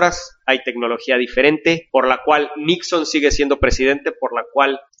voladoras, hay tecnología diferente, por la cual Nixon sigue siendo presidente, por la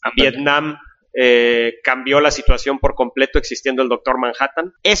cual Vietnam cambió la situación por completo existiendo el Doctor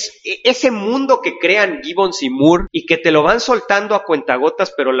Manhattan. Es ese mundo que crean Gibbons y Moore y que te lo van soltando a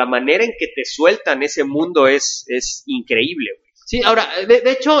cuentagotas, pero la manera en que te sueltan ese mundo es increíble. Sí, ahora,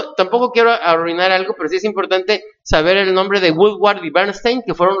 de hecho, tampoco quiero arruinar algo, pero sí es importante saber el nombre de Woodward y Bernstein,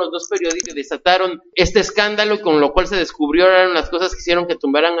 que fueron los dos periodistas que desataron este escándalo y con lo cual se descubrieron las cosas que hicieron que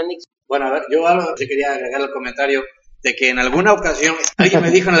tumbaran a Nixon. Bueno, a ver, yo algo que quería agregar al comentario de que en alguna ocasión, alguien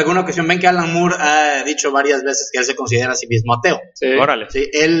me dijo en alguna ocasión, ven que Alan Moore ha dicho varias veces que él se considera a sí mismo ateo. Sí. Órale. Sí,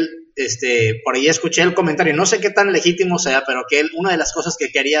 él, por ahí escuché el comentario, no sé qué tan legítimo sea, pero que él, una de las cosas que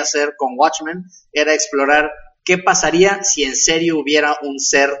quería hacer con Watchmen era explorar ¿qué pasaría si en serio hubiera un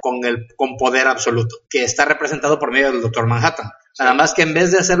ser con poder absoluto? Que está representado por medio del Doctor Manhattan. Nada más que en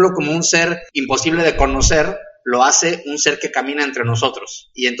vez de hacerlo como un ser imposible de conocer, lo hace un ser que camina entre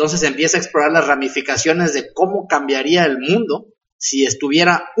nosotros. Y entonces empieza a explorar las ramificaciones de cómo cambiaría el mundo si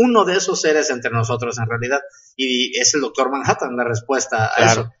estuviera uno de esos seres entre nosotros en realidad. Y es el Doctor Manhattan la respuesta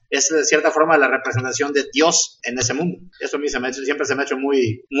a eso. Es de cierta forma la representación de Dios en ese mundo. Eso a mí siempre se me ha hecho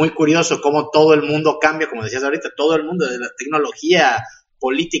muy, muy curioso cómo todo el mundo cambia, como decías ahorita, todo el mundo de la tecnología,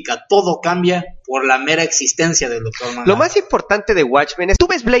 política, todo cambia por la mera existencia del Doctor Manhattan. Lo más importante de Watchmen es, tú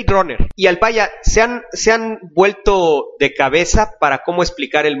ves Blade Runner y se han vuelto de cabeza para cómo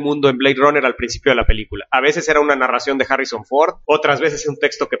explicar el mundo en Blade Runner al principio de la película. A veces era una narración de Harrison Ford, otras veces un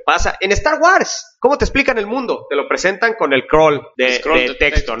texto que pasa. En Star Wars, ¿cómo te explican el mundo? Te lo presentan con el scroll de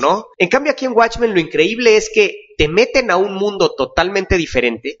texto, ¿no? En cambio aquí en Watchmen lo increíble es que te meten a un mundo totalmente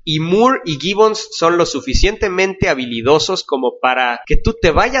diferente y Moore y Gibbons son lo suficientemente habilidosos como para que tú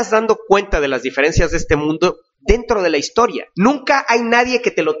te vayas dando cuenta de las diferencias de este mundo dentro de la historia. Nunca hay nadie que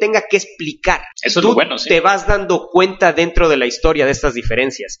te lo tenga que explicar. Eso es lo bueno, sí. Te vas dando cuenta dentro de la historia de estas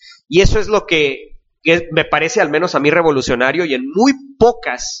diferencias. Y eso es lo que me parece, al menos a mí, revolucionario, y en muy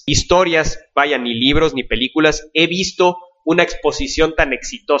pocas historias, ni libros ni películas, he visto una exposición tan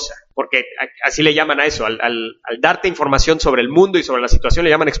exitosa, porque así le llaman a eso, al darte información sobre el mundo y sobre la situación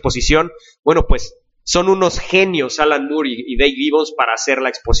le llaman exposición. Bueno, pues son unos genios Alan Moore y Dave Gibbons para hacer la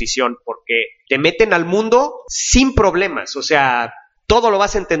exposición, porque te meten al mundo sin problemas, o sea, todo lo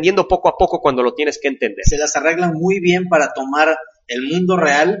vas entendiendo poco a poco cuando lo tienes que entender. Se las arreglan muy bien para tomar el mundo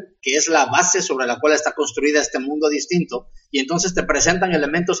real, que es la base sobre la cual está construida este mundo distinto, y entonces te presentan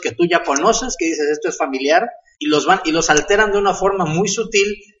elementos que tú ya conoces, que dices esto es familiar, y los alteran de una forma muy sutil,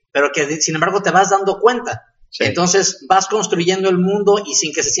 pero que sin embargo te vas dando cuenta. Sí. Entonces vas construyendo el mundo y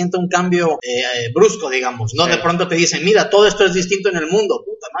sin que se sienta un cambio brusco, digamos. No de pronto te dicen, mira, todo esto es distinto en el mundo.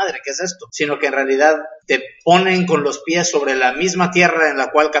 Puta madre, ¿qué es esto? Sino que en realidad te ponen con los pies sobre la misma tierra en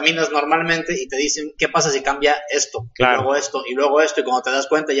la cual caminas normalmente y te dicen, ¿qué pasa si cambia esto? Claro. Y luego esto, y luego esto, y cuando te das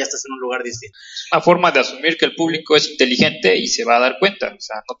cuenta ya estás en un lugar distinto. Una forma de asumir que el público es inteligente y se va a dar cuenta. O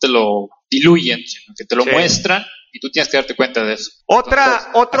sea, no te lo diluyen, sino que te lo muestran y tú tienes que darte cuenta de eso.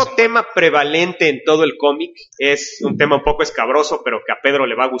 Otro tema prevalente en todo el cómic es un tema un poco escabroso, pero que a Pedro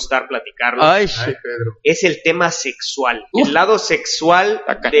le va a gustar platicarlo. Ay, Pedro. Es el tema sexual. El lado sexual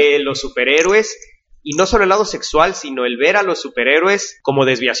de los superhéroes. Y no solo el lado sexual, sino el ver a los superhéroes como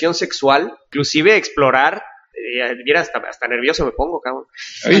desviación sexual. Inclusive explorar. Mira, hasta nervioso me pongo, cabrón.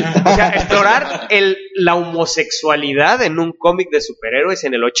 O sea, explorar la homosexualidad en un cómic de superhéroes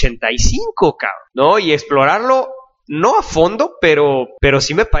en el 85, cabrón, ¿no? Y explorarlo no a fondo, pero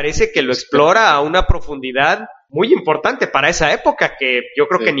sí me parece que lo explora a una profundidad muy importante para esa época, que yo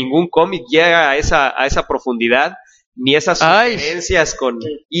creo que ningún cómic llega a esa profundidad, ni esas sugerencias con...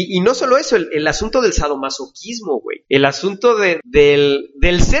 Y no solo eso, el asunto del sadomasoquismo, güey. El asunto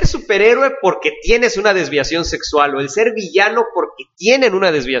del ser superhéroe porque tienes una desviación sexual, o el ser villano porque tienen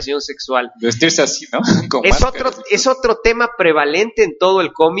una desviación sexual. Vestirse así, ¿no? Es otro tema prevalente en todo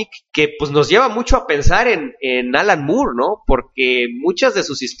el cómic que pues nos lleva mucho a pensar en Alan Moore, ¿no? Porque muchas de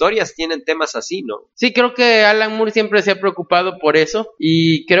sus historias tienen temas así, ¿no? Sí, creo que Alan Moore siempre se ha preocupado por eso,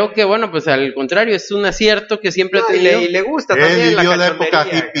 y creo que, bueno, pues al contrario, es un acierto que siempre ha tenido. Y le gusta también vivió la cachondería, época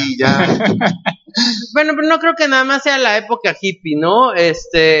hippie, ya. Bueno, pero no creo que nada más sea la época hippie, ¿no?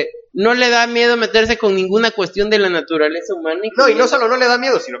 No le da miedo meterse con ninguna cuestión de la naturaleza humana. No, y no solo no le da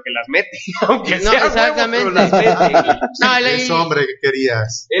miedo, sino que las mete. Aunque no, sea exactamente. huevo, pero las mete. No, Es hombre que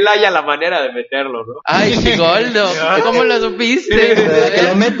querías. Él haya la manera de meterlo, ¿no? Ay, Chigoldo, ¿cómo lo supiste? Que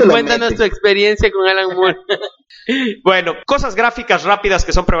lo mete, Cuéntanos tu experiencia con Alan Moore. Bueno, cosas gráficas rápidas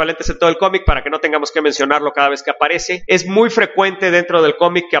que son prevalentes en todo el cómic para que no tengamos que mencionarlo cada vez que aparece. Es muy frecuente dentro del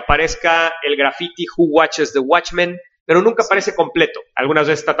cómic que aparezca el graffiti Who Watches the Watchmen, pero nunca aparece completo. Algunas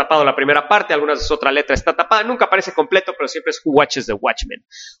veces está tapado la primera parte, algunas veces otra letra está tapada. Nunca aparece completo, pero siempre es Who Watches the Watchmen.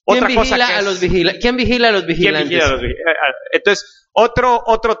 ¿Quién vigila a los vigilantes? Entonces,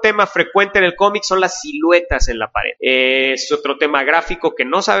 otro tema frecuente en el cómic son las siluetas en la pared. Es otro tema gráfico que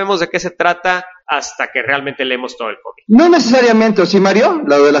no sabemos de qué se trata hasta que realmente leemos todo el cómic. No necesariamente, ¿sí, Mario?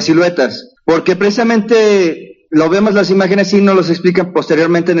 Lo de las siluetas. Porque precisamente lo vemos las imágenes y nos los explican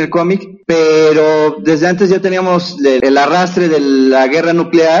posteriormente en el cómic, pero desde antes ya teníamos el arrastre de la guerra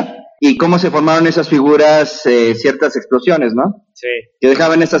nuclear y cómo se formaron esas figuras, ciertas explosiones, ¿no? Sí. Que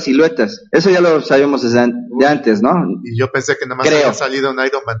dejaban esas siluetas. Eso ya lo sabíamos desde de antes, ¿no? Y yo pensé que nada más había salido en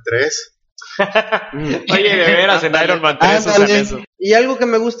Iron Man 3. Oye, de veras, en Iron Man 3 usan eso. Y algo que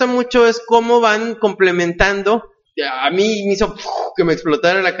me gusta mucho es cómo van complementando. A mí me hizo que me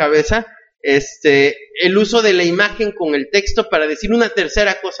explotara la cabeza el uso de la imagen con el texto para decir una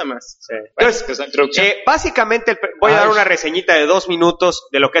tercera cosa más. Sí. Entonces, básicamente voy a dar una reseñita de 2 minutos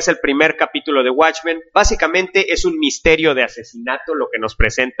de lo que es el primer capítulo de Watchmen. Básicamente es un misterio de asesinato lo que nos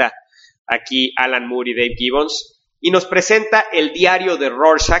presenta aquí Alan Moore y Dave Gibbons. Y nos presenta el diario de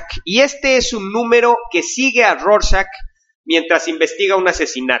Rorschach. Y este es un número que sigue a Rorschach mientras investiga un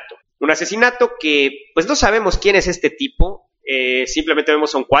asesinato. Un asesinato que, pues no sabemos quién es este tipo. Simplemente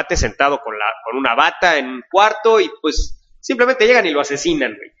vemos a un cuate sentado con una bata en un cuarto y pues simplemente llegan y lo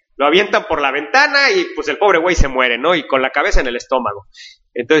asesinan, güey. Lo avientan por la ventana y pues el pobre güey se muere, ¿no? Y con la cabeza en el estómago.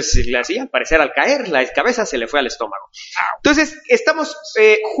 Entonces, así, al parecer, al caer, la cabeza se le fue al estómago. Entonces, estamos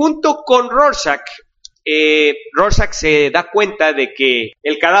junto con Rorschach. Rorschach se da cuenta de que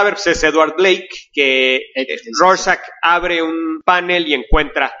el cadáver pues, es Edward Blake, que Rorschach abre un panel y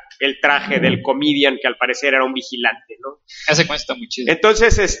encuentra el traje del comedian que al parecer era un vigilante, ¿no? Ese cuento está muy chido.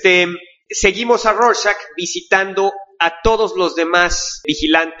 Entonces, seguimos a Rorschach visitando a todos los demás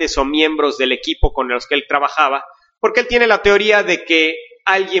vigilantes o miembros del equipo con los que él trabajaba, porque él tiene la teoría de que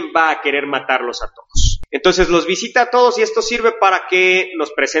alguien va a querer matarlos a todos. Entonces los visita a todos y esto sirve para que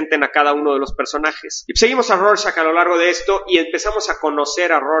nos presenten a cada uno de los personajes. Y seguimos a Rorschach a lo largo de esto y empezamos a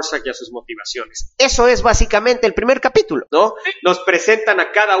conocer a Rorschach y a sus motivaciones. Eso es básicamente el primer capítulo, ¿no? Nos presentan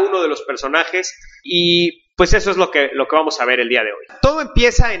a cada uno de los personajes y pues eso es lo que vamos a ver el día de hoy. Todo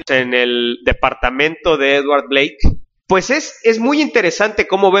empieza en el departamento de Edward Blake. Pues es muy interesante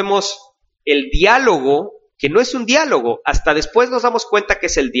cómo vemos el diálogo, que no es un diálogo, hasta después nos damos cuenta que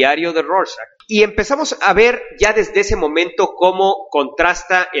es el diario de Rorschach. Y empezamos a ver ya desde ese momento cómo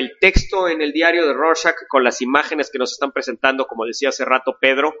contrasta el texto en el diario de Rorschach con las imágenes que nos están presentando, como decía hace rato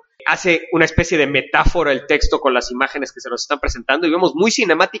Pedro. Hace una especie de metáfora el texto con las imágenes que se nos están presentando y vemos muy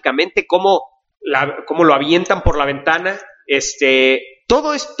cinemáticamente cómo cómo lo avientan por la ventana,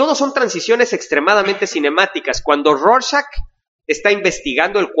 todo son transiciones extremadamente cinemáticas. Cuando Rorschach está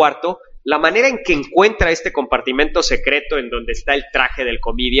investigando el cuarto, la manera en que encuentra este compartimento secreto en donde está el traje del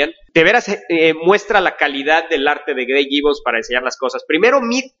comedian, de veras muestra la calidad del arte de Greg Gibbons para enseñar las cosas. Primero,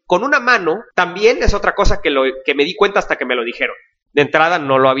 con una mano, también es otra cosa que me di cuenta hasta que me lo dijeron. De entrada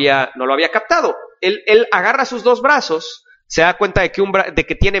no lo había captado. Él agarra sus dos brazos, se da cuenta de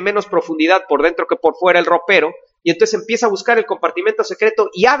que tiene menos profundidad por dentro que por fuera el ropero, y entonces empieza a buscar el compartimento secreto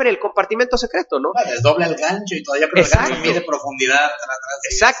y abre el compartimento secreto, ¿no? Desdobla el gancho y todavía pero el gancho mide profundidad.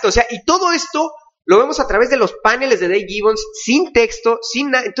 Exacto, o sea, y todo esto lo vemos a través de los paneles de Dave Gibbons, sin texto, sin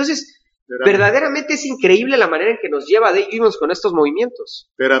nada. Entonces, verdaderamente es increíble la manera en que nos lleva Dave Gibbons con estos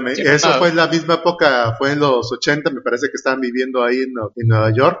movimientos. Espérame, sí, eso fue en la misma época, fue en los 80, me parece que estaban viviendo ahí en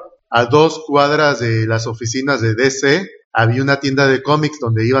Nueva York, a 2 cuadras de las oficinas de DC. Había una tienda de cómics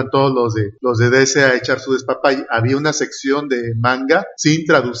donde iban todos los de DC a echar su despapay. Había una sección de manga sin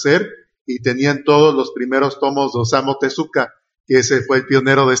traducir y tenían todos los primeros tomos de Osamu Tezuka, que ese fue el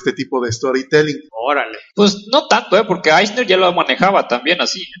pionero de este tipo de storytelling. Órale. Pues no tanto, porque Eisner ya lo manejaba también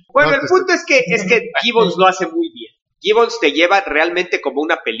así. Bueno, el punto es que Gibbons lo hace muy bien. Gibbons te lleva realmente como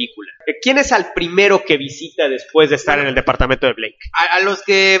una película. ¿Quién es al primero que visita después de estar en el departamento de Blake? A los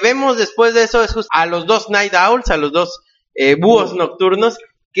que vemos después de eso es justo a los 2 Night Owls, a los 2 búhos nocturnos,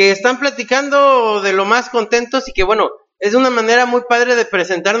 que están platicando de lo más contentos y que bueno, es una manera muy padre de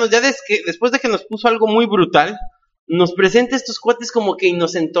presentarnos, ya después de que nos puso algo muy brutal, nos presenta estos cuates como que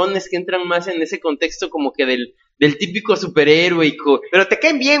inocentones que entran más en ese contexto como que del típico superhéroe. Pero te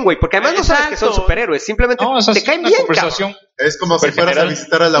caen bien, güey, porque además no sabes que son superhéroes, simplemente te caen bien, cabrón. Es como si fueras a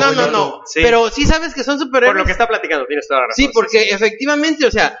visitar a la abuela. No, sí. Pero sí sabes que son superhéroes. Por lo que está platicando, tienes toda la razón. Sí, porque efectivamente,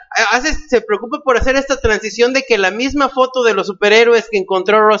 o sea, se preocupa por hacer esta transición de que la misma foto de los superhéroes que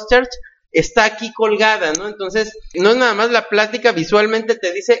encontró Ross Church está aquí colgada, ¿no? Entonces, no es nada más la plática, visualmente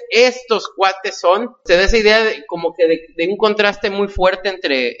te dice, estos cuates son, te da esa idea de un contraste muy fuerte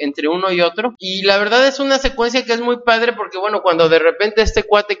entre uno y otro, y la verdad es una secuencia que es muy padre, porque bueno, cuando de repente este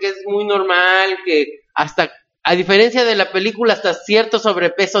cuate que es muy normal, que hasta, a diferencia de la película, hasta cierto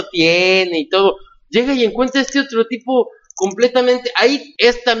sobrepeso tiene y todo, llega y encuentra este otro tipo completamente, ahí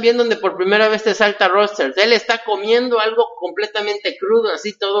es también donde por primera vez te salta Rosters, él está comiendo algo completamente crudo,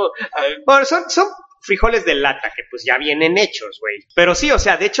 así todo. Bueno, son frijoles de lata que pues ya vienen hechos, güey. Pero sí, o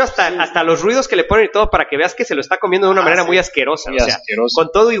sea, de hecho hasta los ruidos que le ponen y todo para que veas que se lo está comiendo de una manera muy asquerosa, muy asqueroso.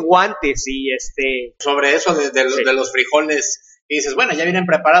 Con todo y guantes y Sobre eso de los frijoles, y dices, bueno, ya vienen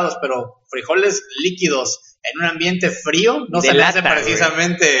preparados, pero frijoles líquidos en un ambiente frío no se le hace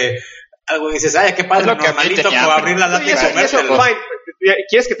precisamente... Algo dices, ay, qué padre, normalito, como abrir la lata y comértelo.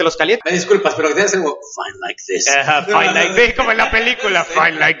 ¿Quieres que te los caliente? Me disculpas, pero que tienes algo, fine like this. Fine like this, como en la película,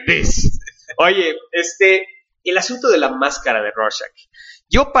 fine like this. Oye, el asunto de la máscara de Rorschach.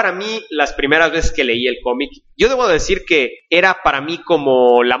 Yo, para mí, las primeras veces que leí el cómic, yo debo decir que era para mí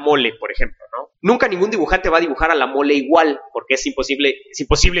como La Mole, por ejemplo, ¿no? Nunca ningún dibujante va a dibujar a La Mole igual, porque es imposible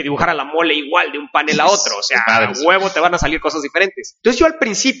dibujar a La Mole igual de un panel a otro, o sea, a huevo te van a salir cosas diferentes. Entonces yo al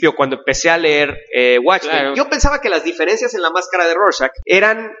principio, cuando empecé a leer Watchmen, yo pensaba que las diferencias en la máscara de Rorschach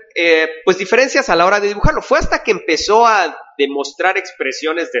eran, pues, diferencias a la hora de dibujarlo. Fue hasta que empezó a demostrar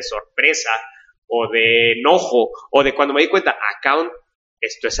expresiones de sorpresa, o de enojo, o de cuando me di cuenta,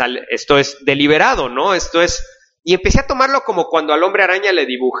 esto es deliberado, ¿no? Y empecé a tomarlo como cuando al Hombre Araña le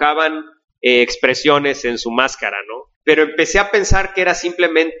dibujaban expresiones en su máscara, ¿no? Pero empecé a pensar que era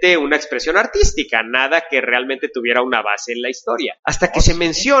simplemente una expresión artística, nada que realmente tuviera una base en la historia. Hasta que se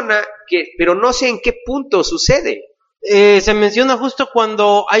menciona pero no sé en qué punto sucede. Se menciona justo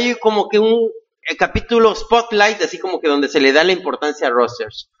cuando hay como que un capítulo spotlight, así como que donde se le da la importancia a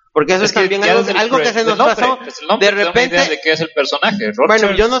Rosters. Porque eso es también algo que se nos pasó. De repente, de qué es el personaje.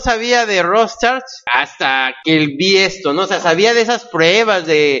 Bueno, yo no sabía de Ross Church hasta que vi esto, ¿no? O sea, sabía de esas pruebas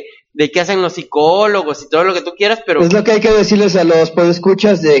de qué hacen los psicólogos y todo lo que tú quieras, pero... Es lo que hay que decirles a los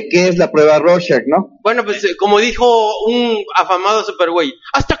podescuchas de qué es la prueba Rorschach, ¿no? Bueno, pues como dijo un afamado Superweyes,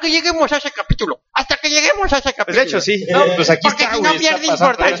 hasta que lleguemos a ese capítulo. De hecho, sí. No, pues aquí porque está, no pierde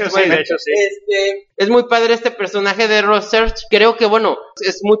importancia. De hecho, sí. Es muy padre este personaje de Ross Church. Creo que, bueno,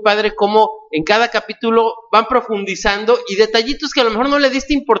 es muy padre cómo en cada capítulo van profundizando y detallitos que a lo mejor no le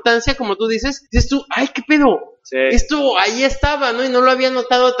diste importancia, como tú dices tú, ay, qué pedo. Sí. Esto ahí estaba, ¿no? Y no lo había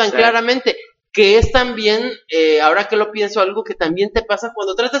notado tan claramente. Que es también, ahora que lo pienso, algo que también te pasa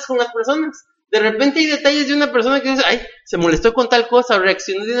cuando tratas con las personas. De repente hay detalles de una persona que dices, ay, se molestó con tal cosa, o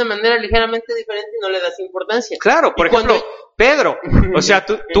reaccionó de una manera ligeramente diferente y no le das importancia. Claro, por ejemplo, Pedro. O sea,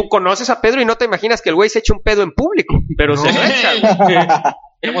 tú conoces a Pedro y no te imaginas que el güey se eche un pedo en público, pero se lo echa.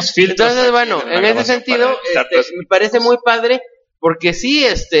 Tenemos filtros. Entonces, aquí bueno, la en ese grabación sentido, para evitar todo eso. me parece muy padre, porque sí,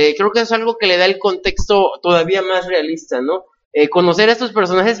 creo que es algo que le da el contexto todavía más realista, ¿no? Conocer a estos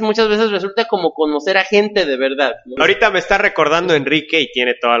personajes muchas veces resulta como conocer a gente de verdad, ¿no? Ahorita me está recordando Enrique, y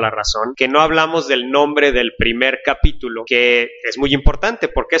tiene toda la razón, que no hablamos del nombre del primer capítulo, que es muy importante,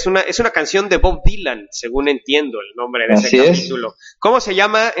 porque es una canción de Bob Dylan, según entiendo el nombre de Así ese es. capítulo. ¿Cómo se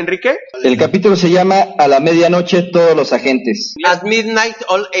llama, Enrique? El capítulo se llama A la medianoche todos los agentes. At Midnight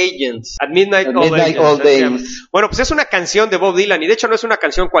All Agents. At Midnight, At All Midnight Agents, All así se llama. Days. Bueno, pues es una canción de Bob Dylan, y de hecho no es una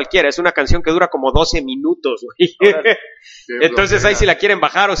canción cualquiera, es una canción que dura como 12 minutos, güey. Entonces ahí si la quieren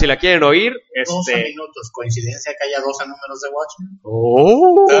bajar o si la quieren oír, 12 minutos. ¿Coincidencia que haya 12 números de Watchmen?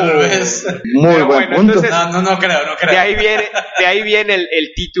 Oh. Tal vez. Muy Pero buen bueno, punto. entonces, No creo. de ahí viene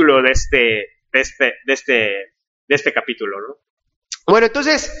el título de este capítulo, ¿no? Bueno,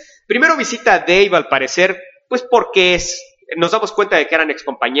 entonces, primero visita a Dave, al parecer, pues porque nos damos cuenta de que eran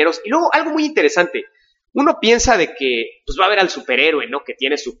excompañeros, y luego algo muy interesante. Uno piensa de que pues va a ver al superhéroe, ¿no? Que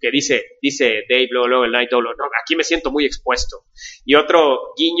dice Dave, luego el Night Owl, no, aquí me siento muy expuesto. Y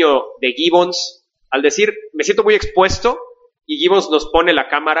otro guiño de Gibbons, al decir, me siento muy expuesto, y Gibbons nos pone la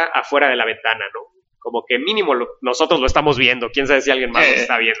cámara afuera de la ventana, ¿no? Como que mínimo nosotros lo estamos viendo, quién sabe si alguien más lo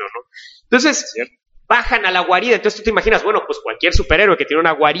está viendo, ¿no? Entonces, bajan a la guarida, entonces tú te imaginas, bueno, pues cualquier superhéroe que tiene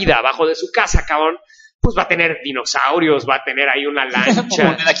una guarida abajo de su casa, cabrón, pues va a tener dinosaurios, va a tener ahí una lancha,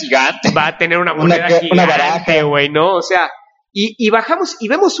 Una moneda gigante. va a tener una moneda Una gigante, baraja, güey, ¿no? O sea, y bajamos y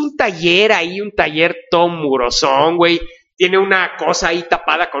vemos un taller ahí, un taller todo mugrosón, güey. Tiene una cosa ahí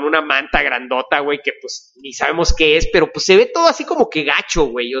tapada con una manta grandota, güey, que pues ni sabemos qué es, pero pues se ve todo así como que gacho,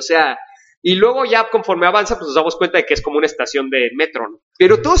 güey, o sea, y luego ya conforme avanza, pues nos damos cuenta de que es como una estación de metro, ¿no?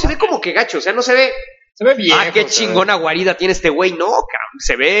 Pero todo se ve como que gacho, o sea, no se ve... Se ve bien. qué chingona guarida tiene este güey, no, cabrón,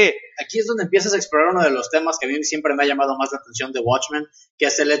 se ve... Aquí es donde empiezas a explorar uno de los temas que a mí siempre me ha llamado más la atención de Watchmen, que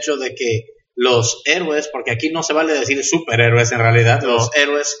es el hecho de que los héroes, porque aquí no se vale decir superhéroes en realidad, No. los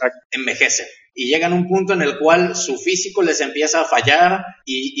héroes envejecen. Y llegan a un punto en el cual su físico les empieza a fallar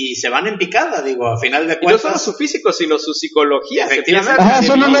y se van en picada, digo, a final de Y no cuentas. solo su físico, sino su psicología. se Efectivamente. empiezan a Ajá,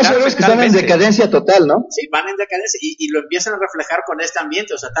 son unos debilitar héroes que están en mentalmente. decadencia total, ¿no? Sí, van en decadencia y lo empiezan a reflejar con este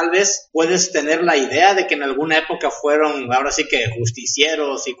ambiente. O sea, tal vez puedes tener la idea de que en alguna época fueron, ahora sí que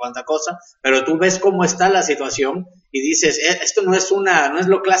justicieros y cuanta cosa, pero tú ves cómo está la situación y dices, esto no es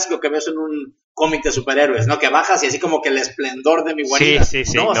lo clásico que ves en un cómic de superhéroes, ¿no? Que bajas y así como que el esplendor de mi guarida. Sí,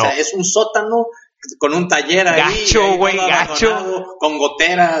 ¿no? O sea, es un sótano con un taller ahí. Gacho, ahí güey, todo gacho. abandonado, con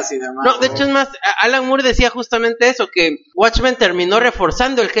goteras y demás. No, de hecho es más, Alan Moore decía justamente eso, que Watchmen terminó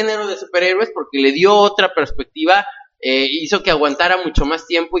reforzando el género de superhéroes porque le dio otra perspectiva, hizo que aguantara mucho más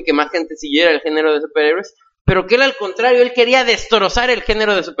tiempo y que más gente siguiera el género de superhéroes, pero que él al contrario, él quería destrozar el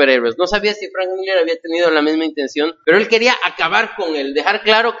género de superhéroes. No sabía si Frank Miller había tenido la misma intención, pero él quería acabar con él, dejar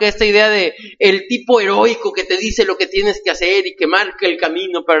claro que esta idea de el tipo heroico que te dice lo que tienes que hacer y que marca el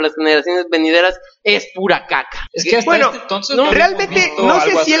camino para las generaciones venideras es pura caca. Es que hasta Bueno, entonces no, no realmente visto no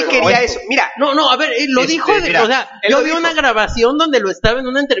sé algo si él así quería como eso. Mira, No, a ver, él lo dijo, mira, o sea, él yo lo vi dijo. una grabación donde lo estaba, en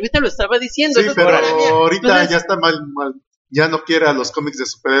una entrevista lo estaba diciendo. Sí, entonces, pero órale, mira. ahorita Entonces, ya está mal, ya no quiere a los cómics de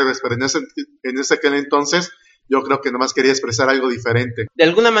superhéroes, pero en ese aquel entonces yo creo que nomás quería expresar algo diferente. de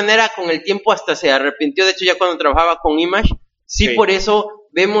alguna manera con el tiempo hasta se arrepintió, de hecho ya cuando trabajaba con Image, sí. Por eso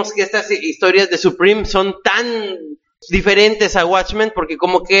vemos que estas historias de Supreme son tan diferentes a Watchmen, porque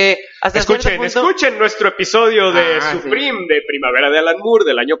como que hasta cierto punto... Escuchen nuestro episodio de Supreme, de Primavera de Alan Moore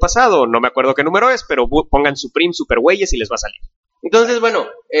del año pasado, no me acuerdo qué número es, pero pongan Supreme, Superweyes y les va a salir. Entonces, bueno...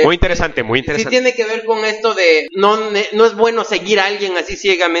 Muy interesante, muy interesante. Sí tiene que ver con esto de no es bueno seguir a alguien así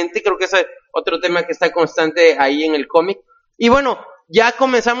ciegamente, creo que ese es otro tema que está constante ahí en el cómic. Y bueno, ya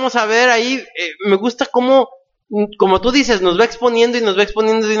comenzamos a ver ahí, me gusta cómo, como tú dices, nos va exponiendo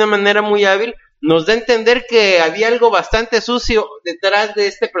de una manera muy hábil, nos da a entender que había algo bastante sucio detrás de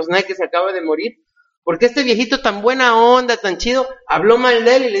este personaje que se acaba de morir, porque este viejito tan buena onda, tan chido, habló mal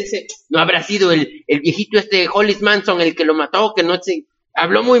de él y le dice, no habrá sido el viejito Hollis Manson el que lo mató, que no sé,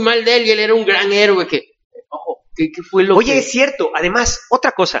 habló muy mal de él y él era un gran héroe que, ojo, ¿qué fue lo Oye, que...? es cierto, además,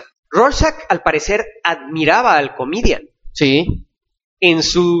 otra cosa, Rorschach al parecer admiraba al comedian. Sí. En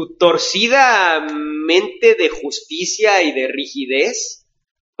su torcida mente de justicia y de rigidez,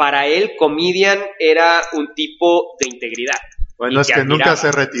 para él comedian era un tipo de integridad. Bueno, es que admiraba.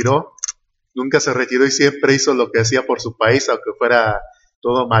 nunca se retiró y siempre hizo lo que hacía por su país, aunque fuera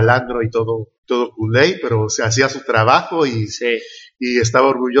todo malandro y todo culé, pero se hacía su trabajo y estaba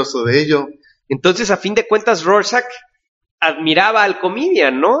orgulloso de ello. Entonces, a fin de cuentas, Rorschach admiraba al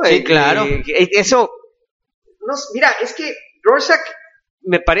comedian, ¿no? Sí, claro. Eso, no, mira, es que Rorschach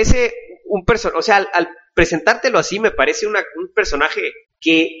me parece un personaje, o sea, al presentártelo así, me parece un personaje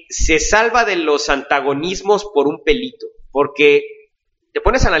que se salva de los antagonismos por un pelito, porque te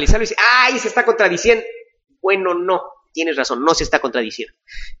pones a analizarlo y dices, ¡ay, se está contradiciendo! Bueno, no, tienes razón, no se está contradiciendo.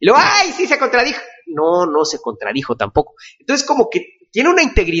 Y luego, ¡ay, sí se contradijo! No se contradijo tampoco. Entonces, como que tiene una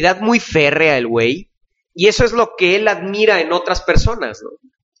integridad muy férrea el güey, y eso es lo que él admira en otras personas, ¿no?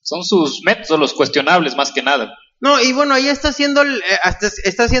 Son sus métodos los cuestionables, más que nada. No, y bueno, ahí está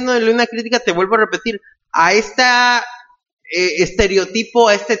haciéndole una crítica, te vuelvo a repetir, a esta estereotipo,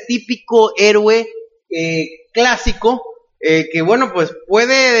 a este típico héroe clásico, que bueno, pues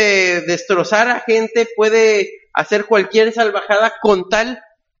puede destrozar a gente, puede hacer cualquier salvajada con tal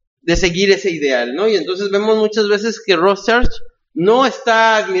de seguir ese ideal, ¿no? Y entonces vemos muchas veces que Rorschach no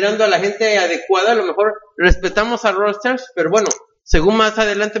está admirando a la gente adecuada, a lo mejor respetamos a Rorschach, pero bueno, según más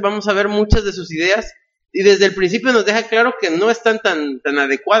adelante vamos a ver muchas de sus ideas, y desde el principio nos deja claro que no están tan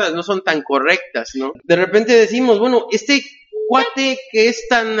adecuadas, no son tan correctas, ¿no? De repente decimos, bueno, este cuate que es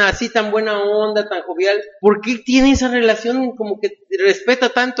tan buena onda, tan jovial, ¿por qué tiene esa relación como que respeta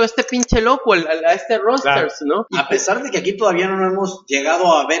tanto a este pinche loco, a este Rorschach, ¿no? A pesar de que aquí todavía no hemos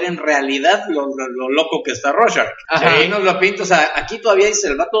llegado a ver en realidad lo loco que está Rorschach. Ahí nos lo pinta, o sea, aquí todavía dice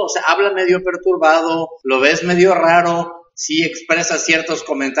el vato, o sea, habla medio perturbado, lo ves medio raro, sí expresa ciertos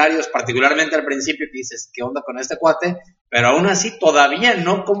comentarios, particularmente al principio, que dices, ¿qué onda con este cuate? Pero aún así todavía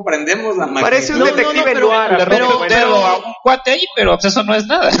no comprendemos la magnitud. Parece un detective noir. Pero a un cuate ahí, pero pues eso no es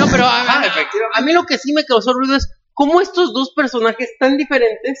nada. No, pero a mí lo que sí me causó ruido es cómo estos dos personajes tan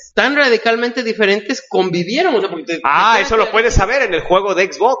diferentes, tan radicalmente diferentes, convivieron. O sea, porque eso lo puedes saber en el juego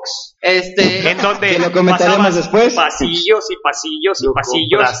de Xbox. En donde que lo comentaremos después. Pasillos y pasillos y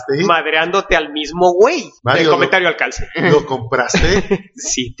pasillos, compraste? Madreándote al mismo güey. Mario, El comentario al calce. ¿Lo compraste?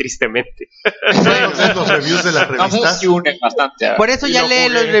 Sí, tristemente. ¿Ves los reviews de las revistas? Se unen bastante. Por eso ya lee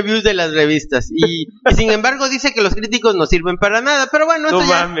los reviews de las revistas. Y sin embargo dice que los críticos no sirven para nada. Pero bueno, No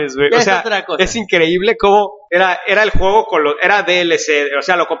eso mames, güey. ya O sea, es otra cosa. es increíble cómo era el juego era DLC. O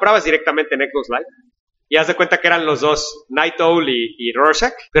sea, lo comprabas directamente en Xbox Live. Y haz de cuenta que eran los dos, Night Owl y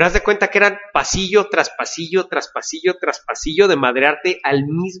Rorschach, pero haz de cuenta que eran pasillo tras pasillo, tras pasillo, tras pasillo de madrearte al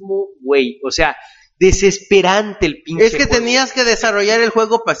mismo güey. O sea, desesperante el pinche Es que juego. tenías que desarrollar el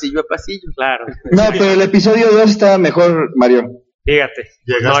juego pasillo a pasillo. Claro. No, pero el episodio 2 estaba mejor, Mario. Fíjate.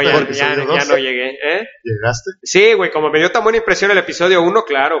 ¿Llegaste No, al episodio 2? ya no llegué. ¿Llegaste? Sí, güey, como me dio tan buena impresión el episodio 1,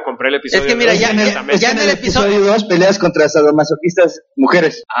 claro, compré el episodio 2. Es que mira, ya en el episodio 2 peleas contra sadomasoquistas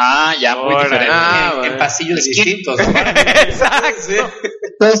mujeres. Ya muy Órale. diferente. En pasillos distintos, ¿no? Exacto. Sí.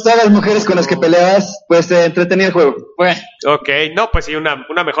 Entonces, todas las mujeres con las que peleabas, pues te entretenía el juego. Bueno, Ok, no, pues sí,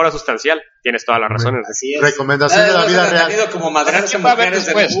 una mejora sustancial. Tienes toda la razón. Así es. Recomendación de la vida real. Tenido como madrarse ¿Quién va a ver mujeres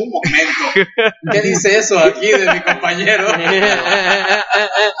en después? algún momento. ¿Qué dice eso aquí de mi compañero?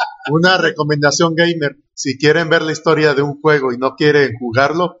 Una recomendación gamer. Si quieren ver la historia de un juego y no quieren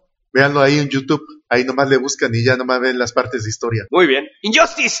jugarlo, véanlo ahí en YouTube. Ahí nomás le buscan y ya nomás ven las partes de historia. Muy bien.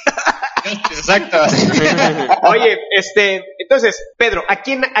 Injustice. exacto. Oye, entonces, Pedro, ¿a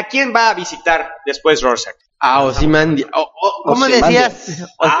quién va a visitar después Rorschach? A Ozymandias. ¿Cómo decías?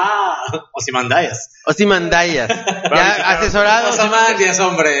 Ozymandias. Ozymandias. Ya asesorado. Ozymandias,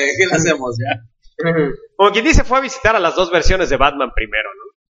 hombre. ¿Qué le hacemos ya? Como quien dice, fue a visitar a las dos versiones de Batman primero,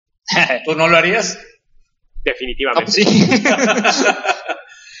 ¿no? ¿Tú no lo harías? Definitivamente. Sí.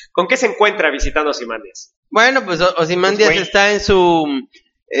 ¿Con qué se encuentra visitando Ozymandias? Bueno, pues Ozymandias Wayne. está en su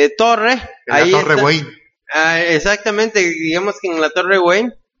torre. En la Torre está. Wayne. Exactamente, digamos que en la Torre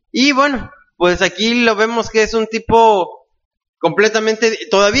Wayne. Y bueno, pues aquí lo vemos que es un tipo completamente,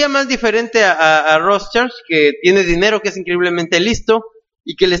 todavía más diferente a Rorschach, que tiene dinero, que es increíblemente listo,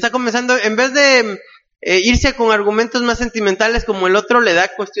 y que le está comenzando, en vez de irse con argumentos más sentimentales como el otro, le da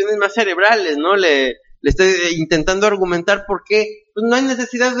cuestiones más cerebrales, ¿no? Le está intentando argumentar por qué pues no hay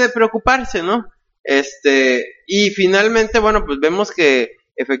necesidad de preocuparse, ¿no? Y finalmente, bueno, pues vemos que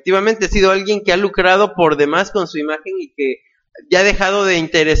efectivamente ha sido alguien que ha lucrado por demás con su imagen y que ya ha dejado de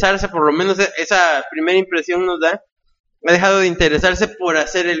interesarse, por lo menos esa primera impresión nos da, ha dejado de interesarse por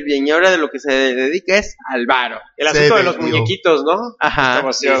hacer el bien y ahora de lo que se dedica es al varo. El asunto de los muñequitos, ¿no?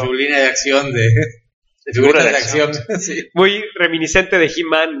 Ajá. Sí, su línea de acción de figuras de acción. Sí. Muy reminiscente de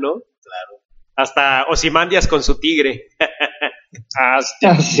He-Man, ¿no? Claro. Hasta Ozymandias con su tigre.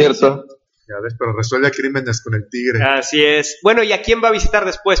 Cierto. Ya ves, pero resuelve crímenes con el tigre. Así es. Bueno, ¿y a quién va a visitar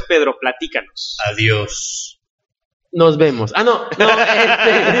después, Pedro? Platícanos. Adiós. Nos vemos. Va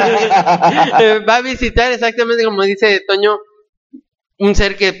a visitar exactamente como dice Toño, un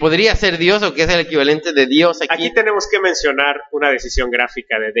ser que podría ser Dios o que es el equivalente de Dios aquí. Aquí tenemos que mencionar una decisión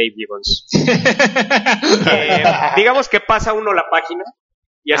gráfica de Dave Gibbons. Digamos que pasa uno la página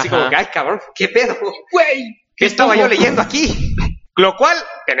y así Ajá. como que, ay cabrón, ¿qué pedo? Güey, ¿qué estaba yo leyendo aquí? Lo cual,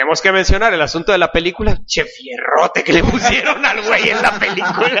 tenemos que mencionar el asunto de la película. Che fierrote que le pusieron al güey en la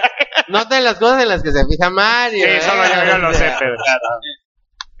película. Nota de las cosas en las que se fija Mario. Sí, solo yo lo sé, Pedro.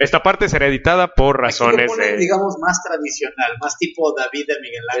 Esta parte será editada por razones Aquí lo ponen, de... digamos, más tradicional, más tipo David de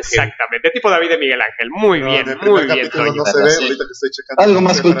Miguel Ángel. Exactamente, tipo David de Miguel Ángel. Muy bien, muy bien, Toño. No se ve, ahorita que estoy checando. Algo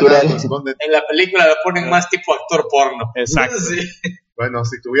más cultural. En la película lo ponen más tipo actor porno. Exacto. Sí. Bueno,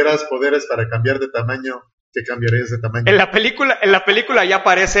 si tuvieras poderes para cambiar de tamaño, ¿qué cambiarías de tamaño? En la película ya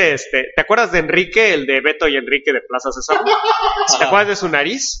aparece ¿te acuerdas de Enrique, el de Beto y Enrique de Plaza Sésamo? ¿Te acuerdas de su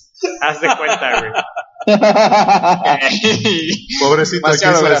nariz? Haz de cuenta, güey. Pobrecito, que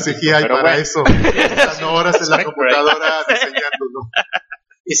Demasiado hizo el gráfico, CGI pero para bueno. eso. Están horas en la computadora diseñándolo.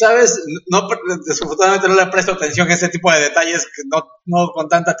 Y sabes, desafortunadamente no le presto atención a ese tipo de detalles, que no con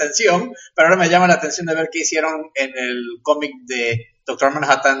tanta atención, pero ahora me llama la atención de ver qué hicieron en el cómic de Doctor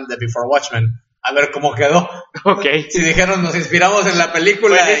Manhattan de Before Watchmen. A ver cómo quedó. Ok. Si dijeron, nos inspiramos en la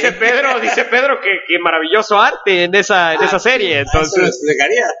película. Pues dice Pedro que maravilloso arte en esa serie. Eso lo Entonces,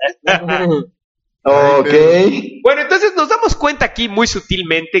 explicaría. Ok. bueno, entonces nos damos cuenta aquí muy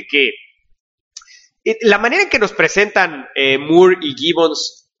sutilmente que la manera en que nos presentan Moore y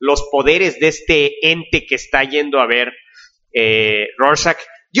Gibbons los poderes de este ente que está yendo a ver Rorschach,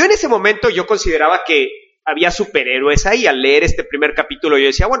 yo en ese momento yo consideraba que había superhéroes ahí. Al leer este primer capítulo yo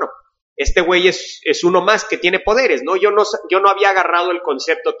decía, bueno, este güey es uno más que tiene poderes, ¿no? Yo no había agarrado el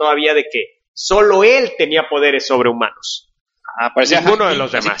concepto todavía de que solo él tenía poderes sobrehumanos. Parecía Ninguno de Hank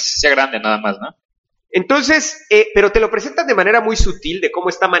los Pym, demás. así, sea grande nada más, ¿no? Entonces, pero te lo presentan de manera muy sutil de cómo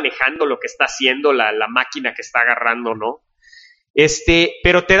está manejando lo que está haciendo la máquina que está agarrando, ¿no?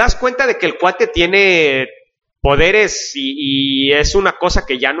 Pero te das cuenta de que el cuate tiene poderes y es una cosa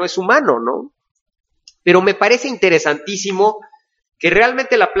que ya no es humano, ¿no? Pero me parece interesantísimo que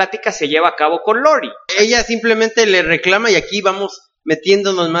realmente la plática se lleva a cabo con Lori. Ella simplemente le reclama y aquí vamos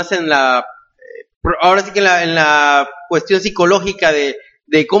metiéndonos más en ahora sí que en la cuestión psicológica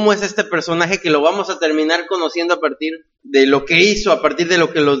de cómo es este personaje, que lo vamos a terminar conociendo a partir de lo que hizo, a partir de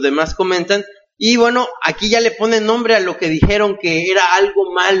lo que los demás comentan. Y bueno, aquí ya le ponen nombre a lo que dijeron que era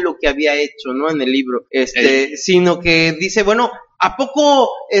algo mal lo que había hecho, ¿no? En el libro. Sino que dice, bueno, ¿a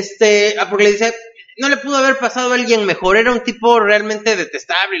poco, porque le dice, no le pudo haber pasado a alguien mejor? Era un tipo realmente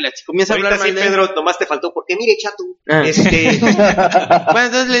detestable y la chica comienza a hablar mal de él. Pedro, nomás te faltó, porque mire, chato. Bueno,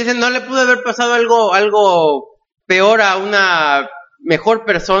 entonces le dicen, no le pudo haber pasado algo peor a una mejor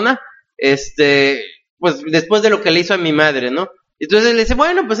persona, pues después de lo que le hizo a mi madre, ¿no? Entonces le dice,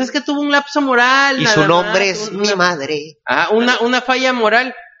 bueno, pues es que tuvo un lapso moral. Y su nombre es mi madre. Una falla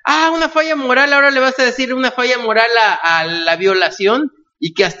moral. Una falla moral, ahora le vas a decir una falla moral a la violación,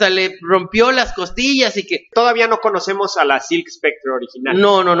 y que hasta le rompió las costillas y que... Todavía no conocemos a la Silk Spectre original.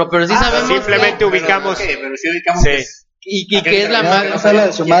 No, pero sí sabemos... Simplemente ubicamos... Pero sí ubicamos sí. que es... Y que es la madre... No habla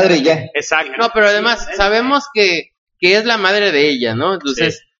de su madre y ya. Exacto. No, pero además sabemos que es la madre de ella, ¿no?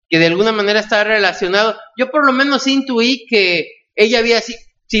 Entonces, sí, que de alguna manera está relacionado. Yo por lo menos intuí que ella había...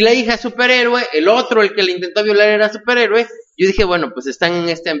 Si la hija es superhéroe, el otro, el que le intentó violar, era superhéroe. Yo dije, bueno, pues están en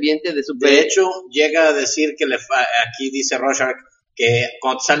este ambiente de superhéroe. De hecho, llega a decir que aquí dice Rorschach que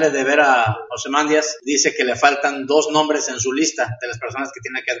cuando sale de ver a Ozymandias, dice que le faltan 2 nombres en su lista de las personas que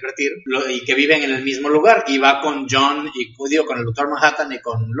tiene que advertir y que viven en el mismo lugar, y va con John con el Dr. Manhattan y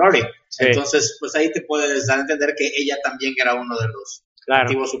con Lori. Sí. Entonces, pues ahí te puedes dar a entender que ella también era uno de los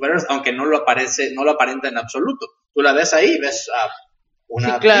antiguos superhéroes, aunque no lo aparenta en absoluto. Tú la ves ahí, ves a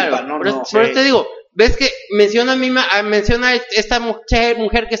una tipa, ¿no? Por eso te digo, ves que menciona esta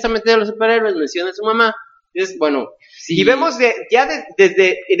mujer que está metida en los superhéroes, menciona a su mamá. Es bueno. Sí. Y vemos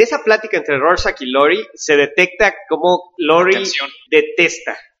desde en esa plática entre Rorschach y Lori se detecta cómo Lori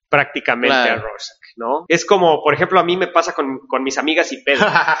detesta prácticamente a Rorschach, ¿no? Es como, por ejemplo, a mí me pasa con mis amigas y Pedro,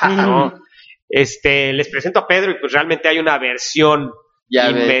 ¿no? Les presento a Pedro y pues realmente hay una aversión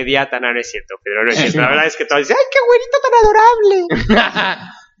inmediata. No es cierto, Pedro, no es cierto. La verdad es que todos dicen, ¡ay, qué güerito tan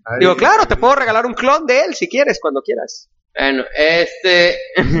adorable! Digo, claro, te puedo regalar un clon de él si quieres, cuando quieras. Bueno,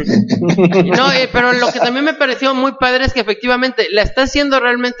 no, pero lo que también me pareció muy padre es que efectivamente la está haciendo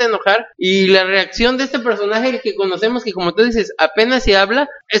realmente enojar, y la reacción de este personaje, el que conocemos, que como tú dices, apenas se habla,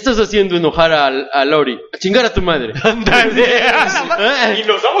 estás haciendo enojar a Lori, a chingar a tu madre. Y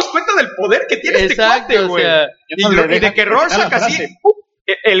nos damos cuenta del poder que tiene este cuate, güey. Y de que Rorschach así...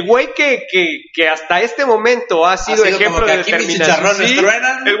 El güey que hasta este momento ha sido ejemplo de determinación. ¿Sí?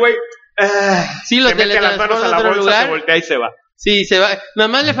 El güey... sí, lo se mete las manos a la bolsa, lugar. Se voltea y se va. Sí, se va. Nada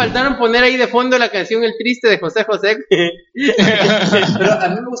más le faltaron poner ahí de fondo la canción El Triste de José José. Pero a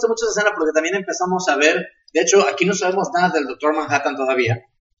mí me gusta mucho esa escena porque también empezamos a ver, de hecho aquí no sabemos nada del Dr. Manhattan todavía,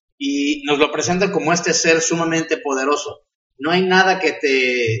 y nos lo presentan como este ser sumamente poderoso. no hay nada que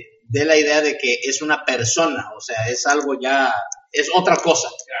te dé la idea de que es una persona, o sea, es algo ya, es otra cosa.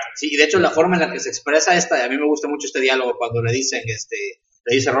 Sí, y de hecho la forma en la que se expresa a mí me gusta mucho este diálogo cuando le dice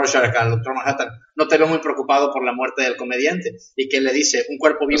Rorschach al Dr. Manhattan, no te veo muy preocupado por la muerte del comediante, y que le dice, un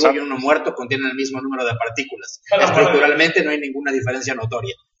cuerpo vivo y uno muerto contienen el mismo número de partículas. Estructuralmente no hay ninguna diferencia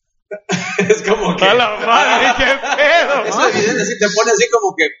notoria. Es como que... ¡A la madre, qué pedo! Eso es evidente, así te pone así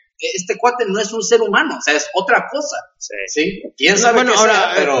como que este cuate no es un ser humano, o sea, es otra cosa. Sí. ¿Quién sabe qué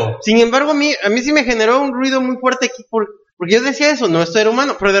sea? Pero... Sin embargo, a mí sí me generó un ruido muy fuerte aquí, porque yo decía eso, no es ser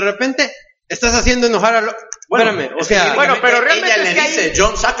humano, pero de repente estás haciendo enojar a espérame, o sea... Bueno, pero realmente ella le dice,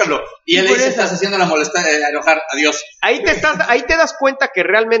 John, sácalo, y él le dice, estás haciendo enojar a Dios. Ahí te das cuenta que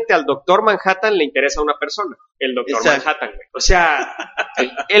realmente al Doctor Manhattan le interesa una persona, el Doctor Manhattan, güey. O sea,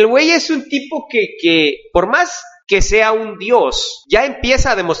 el güey es un tipo que por más que sea un dios, ya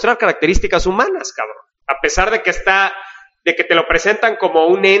empieza a demostrar características humanas, cabrón. A pesar de que te lo presentan como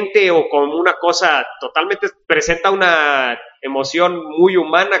un ente o como una cosa totalmente, presenta una emoción muy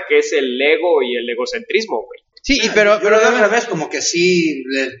humana que es el ego y el egocentrismo, güey. Sí, pero al revés, como que sí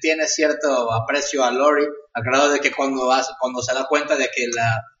le tiene cierto aprecio a Lori, al grado de que cuando se da cuenta de que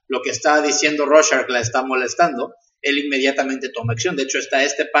lo que está diciendo Rorschach la está molestando, él inmediatamente toma acción. De hecho, está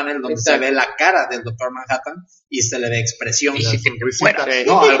este panel donde se ve la cara del Dr. Manhattan y se le ve expresión.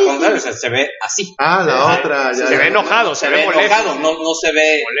 No, al contrario, se ve así. La otra. Se ve enojado, se ve enojado, no se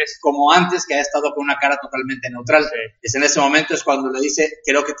ve molesto, como antes, que ha estado con una cara totalmente neutral. Es en ese momento es cuando le dice,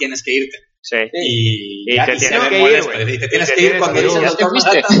 creo que tienes que irte. Sí. Y te tienes que ir, güey. Y te tienes que ir cuando dice el Dr.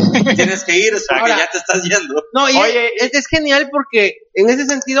 Manhattan, tienes que ir, es porque ya te estás yendo. No, y es genial porque en ese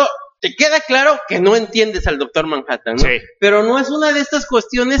sentido te queda claro que no entiendes al Dr. Manhattan, ¿no? Sí. Pero no es una de estas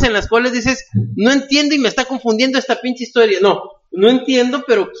cuestiones en las cuales dices, no entiendo y me está confundiendo esta pinche historia. No entiendo,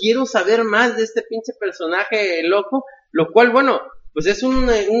 pero quiero saber más de este pinche personaje loco, lo cual, bueno, pues es un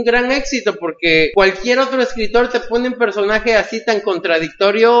gran éxito, porque cualquier otro escritor te pone un personaje así tan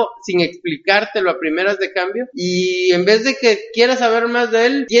contradictorio sin explicártelo a primeras de cambio, y en vez de que quieras saber más de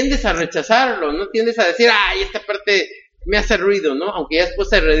él, tiendes a rechazarlo, ¿no? Tiendes a decir, ay, esta parte me hace ruido, ¿no? Aunque ya después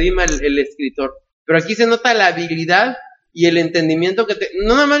se redima el escritor. Pero aquí se nota la habilidad y el entendimiento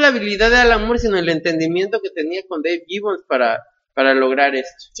no nada más la habilidad de Alan Moore, sino el entendimiento que tenía con Dave Gibbons para lograr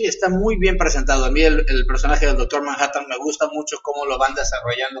esto. Sí, está muy bien presentado. A mí el personaje del Dr. Manhattan me gusta mucho cómo lo van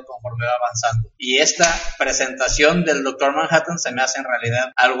desarrollando conforme va avanzando. Y esta presentación del Dr. Manhattan se me hace en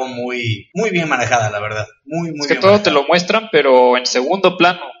realidad algo muy, muy bien manejada, la verdad. Muy es bien que todo manejada. Te lo muestran, pero en segundo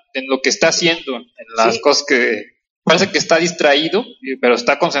plano, en lo que está haciendo, en las cosas que... Parece que está distraído, pero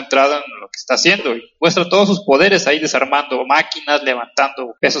está concentrado en lo que está haciendo. Y muestra todos sus poderes ahí desarmando máquinas,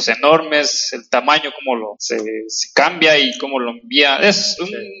 levantando pesos enormes, el tamaño, cómo se cambia y cómo lo envía.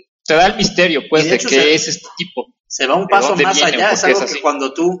 Te da el misterio, pues, de qué es este tipo. Se va un paso más allá. Es algo que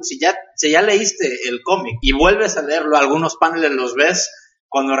cuando tú, si ya leíste el cómic y vuelves a leerlo, algunos paneles los ves,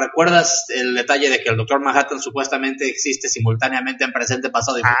 cuando recuerdas el detalle de que el Dr. Manhattan supuestamente existe simultáneamente en presente,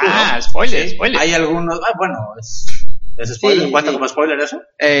 pasado y futuro. Spoiler. Hay algunos... bueno, ¿es spoiler? Sí, ¿Cuenta como spoiler eso?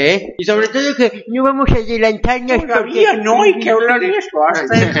 Y sobre todo que no vamos a adelantarnos. Todavía no hay que hablar de eso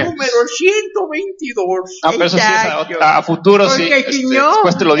hasta el número 122. Pero eso sí es a futuro, sí. Si no,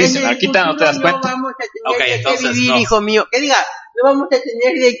 después te lo dicen, aquí no te das cuenta. No vamos a tener que vivir, hijo mío. Que diga, no vamos a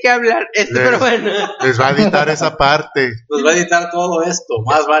tener de qué hablar. Pero bueno. Les va a editar esa parte. Nos va a editar todo esto.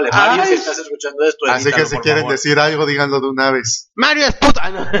 Más vale. Mario, si estás escuchando esto, edítalo, así que si quieren decir algo, díganlo de una vez. Mario es puta.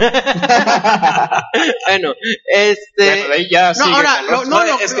 No. Bueno, Bueno, de ahí ya sigue.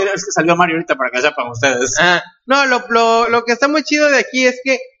 Es que salió Mario ahorita para que sepan ustedes. Lo que está muy chido de aquí es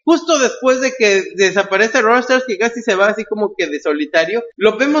que justo después de que desaparece Rorschach, que casi se va así como que de solitario,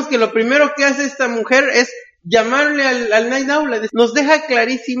 lo vemos que lo primero que hace esta mujer es llamarle al Night Owl. Nos deja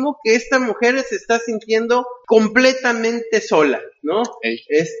clarísimo que esta mujer se está sintiendo completamente sola, ¿no?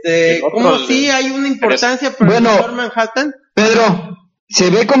 Como si hay una importancia para el Dr. Manhattan. Pedro, se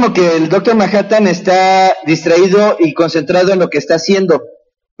ve como que el Dr. Manhattan está distraído y concentrado en lo que está haciendo,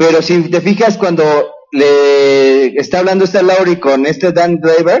 pero si te fijas cuando le está hablando esta Laurie con Dan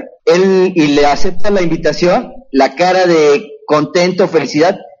Driver, él y le acepta la invitación, la cara de contento,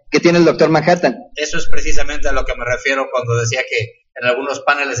 felicidad que tiene el Dr. Manhattan. Eso es precisamente a lo que me refiero cuando decía que en algunos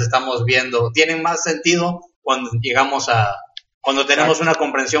paneles estamos viendo, tienen más sentido cuando tenemos una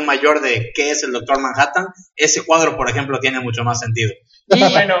comprensión mayor de qué es el Dr. Manhattan. Ese cuadro, por ejemplo, tiene mucho más sentido. Y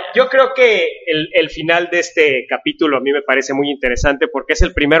bueno, yo creo que el final de este capítulo a mí me parece muy interesante porque es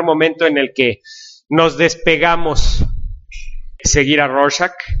el primer momento en el que nos despegamos de seguir a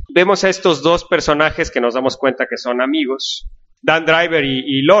Rorschach. Vemos a estos dos personajes que nos damos cuenta que son amigos. Dan Driver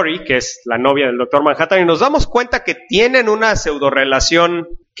y Lori, que es la novia del Doctor Manhattan, y nos damos cuenta que tienen una pseudo-relación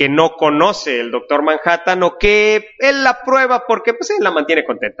que no conoce el Doctor Manhattan, o que él la prueba porque pues él la mantiene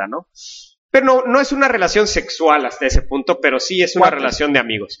contenta, ¿no? Pero no es una relación sexual hasta ese punto, pero sí es una relación de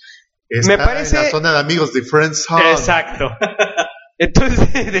amigos. Está Me parece... en la zona de amigos de Friends Home. Exacto.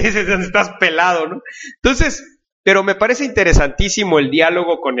 Entonces, dices, estás pelado, ¿no? Entonces, pero me parece interesantísimo el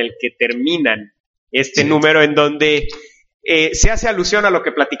diálogo con el que terminan este número, en donde se hace alusión a lo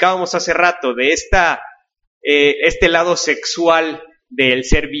que platicábamos hace rato, de este lado sexual del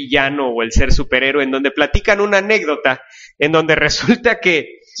ser villano o el ser superhéroe, en donde platican una anécdota, en donde resulta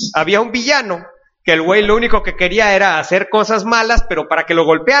que había un villano, que el güey lo único que quería era hacer cosas malas, pero para que lo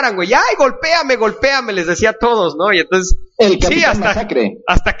golpearan, güey, ¡ay, golpéame! Les decía a todos, ¿no? Y entonces, el Capitán Masacre.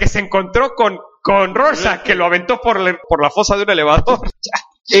 hasta que se encontró con Rorschach, que lo aventó por la fosa de un elevador.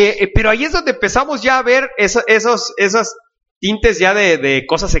 Pero ahí es donde empezamos ya a ver esos tintes ya de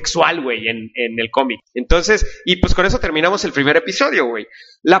cosa sexual, güey, en el cómic. Entonces, y pues con eso terminamos el primer episodio, güey.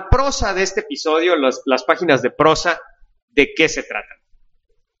 La prosa de este episodio, las páginas de prosa, ¿de qué se tratan?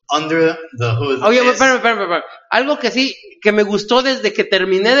 Under the Hood. Oye, espérame. Algo que sí, que me gustó desde que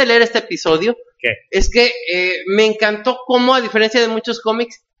terminé de leer este episodio, ¿qué? Es que me encantó cómo, a diferencia de muchos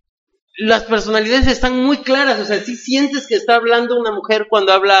cómics, las personalidades están muy claras. O sea, sí sientes que está hablando una mujer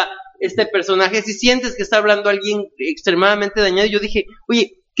cuando habla este personaje, sí sientes que está hablando alguien extremadamente dañado. Yo dije,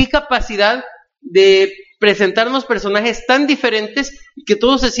 oye, qué capacidad de presentarnos personajes tan diferentes y que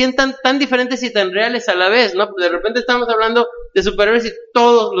todos se sientan tan diferentes y tan reales a la vez, ¿no? De repente estamos hablando de superhéroes y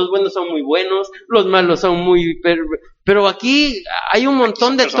todos los buenos son muy buenos, los malos son muy... Pero aquí hay un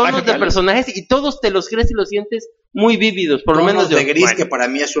montón de tonos de personajes y todos te los crees y los sientes muy vívidos, por lo menos yo. De gris, que para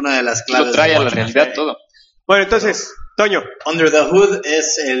mí es una de las claves. Lo trae de a la Watchmen. realidad todo. Bueno, entonces, Toño. Under the Hood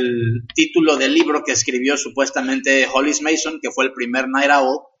es el título del libro que escribió supuestamente Hollis Mason, que fue el primer Night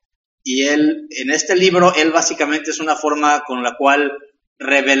Owl. Y él, en este libro, él básicamente es una forma con la cual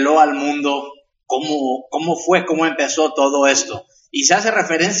reveló al mundo cómo empezó todo esto. Y se hace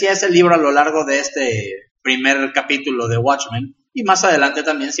referencia a ese libro a lo largo de este primer capítulo de Watchmen. Y más adelante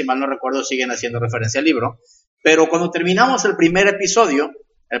también, si mal no recuerdo, siguen haciendo referencia al libro. Pero cuando terminamos el primer episodio,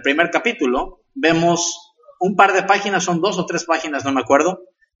 el primer capítulo, vemos un par de páginas, son 2 o 3 páginas, no me acuerdo,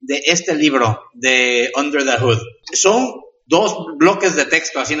 de este libro de Under the Hood. Son 2 bloques de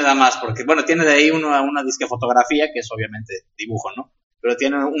texto, así nada más, porque, bueno, tiene de ahí una disque fotografía, que es obviamente dibujo, ¿no? Pero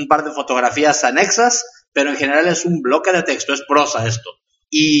tiene un par de fotografías anexas, pero en general es un bloque de texto, es prosa esto.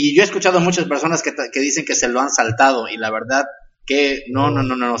 Y yo he escuchado a muchas personas que dicen que se lo han saltado, y la verdad que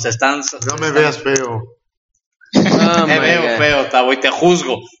no, se están... No me veas feo. Oh, me veo feo, Tavo, y te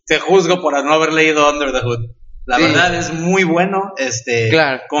juzgo por no haber leído Under the Hood. La verdad es muy bueno,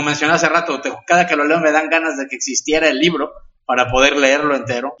 claro. Como mencioné hace rato, cada que lo leo me dan ganas de que existiera el libro para poder leerlo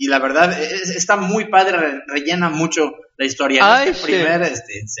entero, y la verdad está muy padre, rellena mucho la historia. Ay, primer,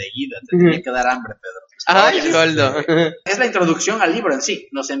 enseguida, te tenía que dar hambre, Pedro. Ay, Goldo. Es la introducción al libro en sí,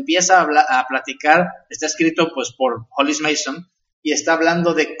 nos empieza a platicar, está escrito pues por Hollis Mason, y está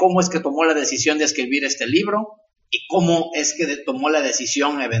hablando de cómo es que tomó la decisión de escribir este libro, y cómo es que tomó la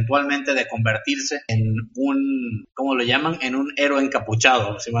decisión eventualmente de convertirse en ¿cómo lo llaman? En un héroe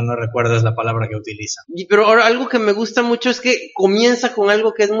encapuchado, si mal no recuerdo es la palabra que utiliza. Pero ahora algo que me gusta mucho es que comienza con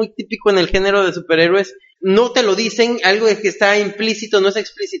algo que es muy típico en el género de superhéroes. No te lo dicen, algo que está implícito, no es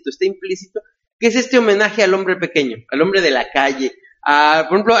explícito, está implícito, que es este homenaje al hombre pequeño, al hombre de la calle.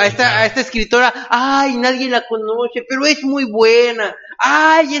 Por ejemplo, a esta escritora, ay, nadie la conoce, pero es muy buena.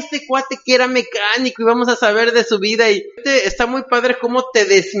 Ay, este cuate que era mecánico y vamos a saber de su vida. Y está muy padre cómo te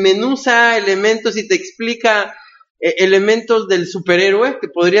desmenuza elementos y te explica elementos del superhéroe que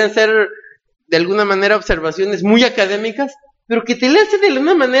podrían ser de alguna manera observaciones muy académicas, pero que te le hace de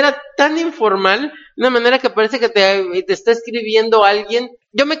una manera tan informal, una manera que parece que te está escribiendo alguien.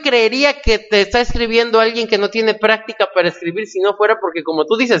 Yo me creería que te está escribiendo alguien que no tiene práctica para escribir, si no fuera porque, como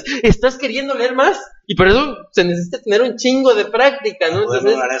tú dices, estás queriendo leer más, y por eso se necesita tener un chingo de práctica, ¿no? Poder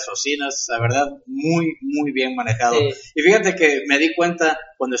lograr eso, sí, no es, la verdad, muy, muy bien manejado. Sí. Y fíjate que me di cuenta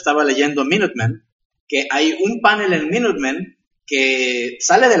cuando estaba leyendo Minutemen, que hay un panel en Minutemen que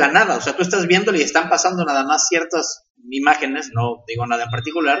sale de la nada, o sea, tú estás viéndolo y están pasando nada más ciertas imágenes, no digo nada en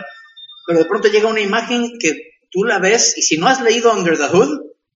particular, pero de pronto llega una imagen que tú la ves y si no has leído Under the Hood,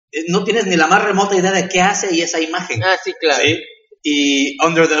 no tienes ni la más remota idea de qué hace y esa imagen. Ah, sí, claro. ¿Sí? Y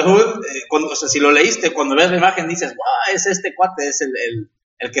Under the Hood, o sea, si lo leíste, cuando ves la imagen dices, wow, es este cuate, es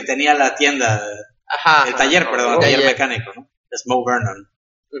el que tenía la tienda, el taller mecánico, ¿no? Smoke Vernon.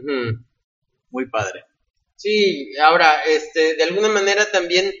 Uh-huh. Muy padre. Sí, ahora, de alguna manera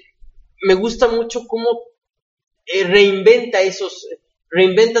también me gusta mucho cómo reinventa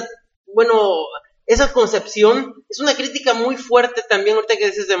esa concepción. Es una crítica muy fuerte también, ahorita que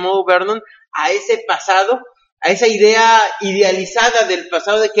dices de Mo Vernon, a ese pasado, a esa idea idealizada del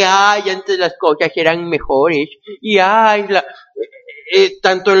pasado de que, antes las cosas eran mejores, y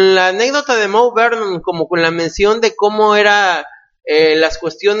tanto en la anécdota de Mo Vernon como con la mención de cómo era las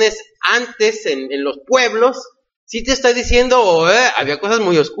cuestiones antes en los pueblos, sí te está diciendo, había cosas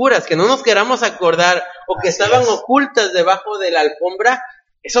muy oscuras, que no nos queramos acordar, o que estaban ocultas debajo de la alfombra,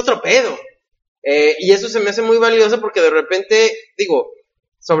 es otro pedo. Y eso se me hace muy valioso porque de repente, digo,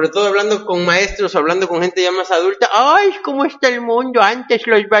 sobre todo hablando con maestros, hablando con gente ya más adulta, ¿cómo está el mundo? Antes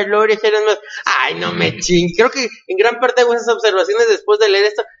los valores eran más, no me chingues. Creo que en gran parte hago esas observaciones después de leer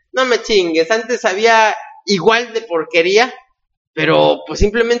esto, no me chingues, antes había igual de porquería, pero pues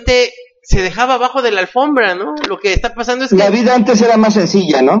simplemente se dejaba abajo de la alfombra, ¿no? Lo que está pasando es que... La vida antes era más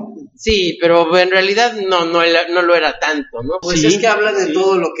sencilla, ¿no? Sí, pero en realidad no lo era tanto, ¿no? Pues sí, es que habla de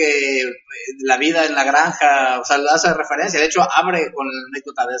todo lo que la vida en la granja, o sea, le hace referencia. De hecho, abre con la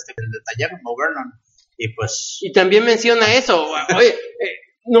anécdota del taller, Mo Vernon, y pues... Y también menciona eso. Oye,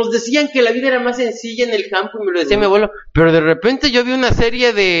 nos decían que la vida era más sencilla en el campo, y me lo decía mi abuelo, pero de repente yo vi una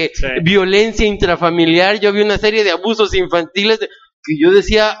serie de violencia intrafamiliar, yo vi una serie de abusos infantiles, que yo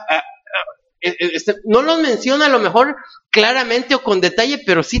decía... no los menciona a lo mejor claramente o con detalle,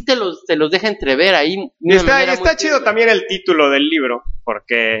 pero sí te los deja entrever ahí. Está chido también el título del libro,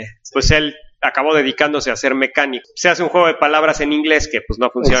 porque pues él acabó dedicándose a ser mecánico. Se hace un juego de palabras en inglés que pues no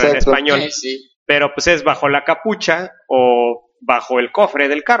funciona en español, pero pues es bajo la capucha o bajo el cofre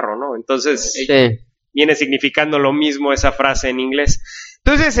del carro, ¿no? Entonces viene significando lo mismo esa frase en inglés.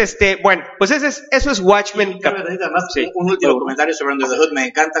 Entonces, bueno, pues eso es Watchmen. Además, un último comentario sobre Under the Hood. Me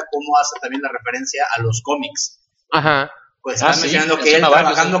encanta cómo hace también la referencia a los cómics. Ajá. Pues está mencionando que él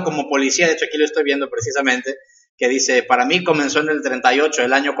trabajando como policía, de hecho aquí lo estoy viendo precisamente, que dice, para mí comenzó en el 38,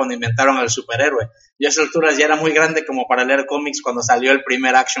 el año cuando inventaron al superhéroe. Yo a esas alturas ya era muy grande como para leer cómics cuando salió el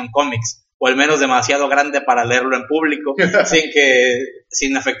primer Action Comics, o al menos demasiado grande para leerlo en público,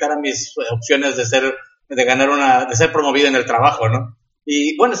 sin afectar a mis opciones de ser promovido en el trabajo, ¿no?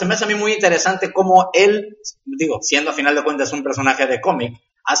 Y bueno, se me hace a mí muy interesante cómo él, siendo a final de cuentas un personaje de cómic,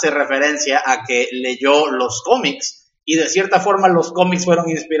 hace referencia a que leyó los cómics y de cierta forma los cómics fueron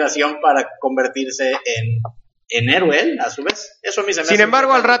inspiración para convertirse en héroe él, a su vez. Eso a mí se me hace. Sin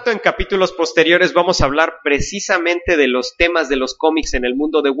embargo, al rato en capítulos posteriores vamos a hablar precisamente de los temas de los cómics en el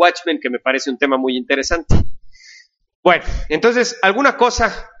mundo de Watchmen, que me parece un tema muy interesante. Bueno, entonces, ¿alguna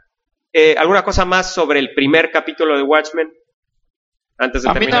cosa más sobre el primer capítulo de Watchmen? Antes de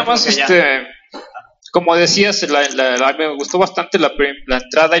a mí terminar. nada más, como decías, me gustó bastante la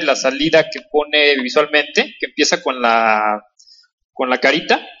entrada y la salida que pone visualmente, que empieza con la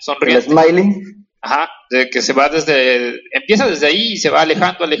carita sonriente. El smiley. Ajá, de que empieza desde ahí y se va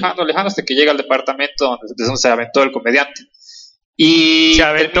alejando hasta que llega al departamento donde se aventó el comediante. Y se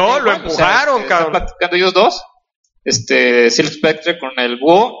aventó, lo empujaron, cabrón. Están platicando ellos dos, Silk Spectre con el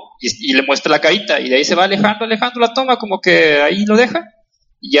búho, y le muestra la carita, y de ahí se va alejando la toma, como que ahí lo deja,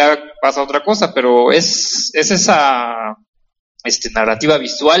 y ya pasa otra cosa, pero es esa narrativa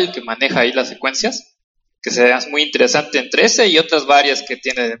visual que maneja ahí las secuencias, que se hace muy interesante entre ese y otras varias que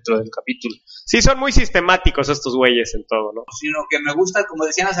tiene dentro del capítulo. Sí, son muy sistemáticos estos güeyes en todo, ¿no? Sino que me gusta, como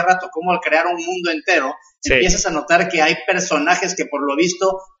decían hace rato, cómo al crear un mundo entero, empiezas a notar que hay personajes que por lo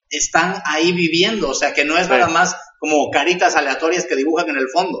visto están ahí viviendo, o sea que no es nada más como caritas aleatorias que dibujan en el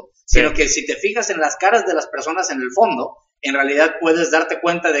fondo, sino que si te fijas en las caras de las personas en el fondo, en realidad puedes darte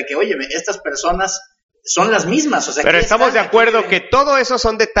cuenta de que, óyeme, estas personas son las mismas, o sea. Pero estamos de acuerdo que todo eso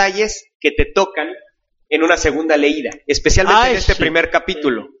son detalles que te tocan en una segunda leída, especialmente en este primer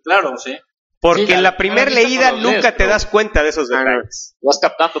capítulo. Claro, sí. Porque en la primera leída nunca te das cuenta de esos detalles. Vas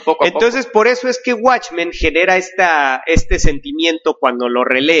captando poco a poco. Entonces, por eso es que Watchmen genera este sentimiento cuando lo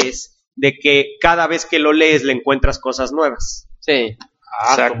relees, de que cada vez que lo lees le encuentras cosas nuevas. Sí.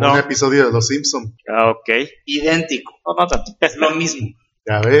 Como un episodio de Los Simpsons. Ok. Idéntico. No tanto. Es lo mismo.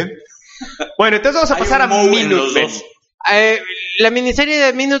 Ya ven. Bueno, entonces vamos a pasar a Minutemen. La miniserie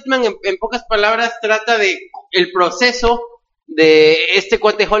de Minutemen, en pocas palabras, trata de el proceso de este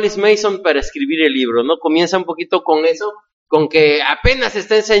cuate Hollis Mason para escribir el libro, ¿no? Comienza un poquito con eso, con que apenas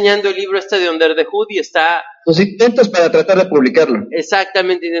está enseñando el libro de Under the Hood y está... Sus intentos para tratar de publicarlo.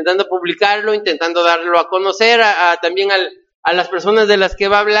 Exactamente, intentando publicarlo, intentando darlo a conocer también a las personas de las que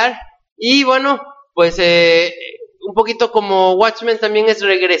va a hablar. Y bueno, pues un poquito como Watchmen también es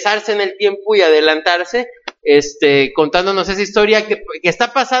regresarse en el tiempo y adelantarse, contándonos esa historia que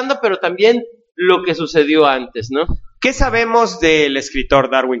está pasando, pero también lo que sucedió antes, ¿no? ¿Qué sabemos del escritor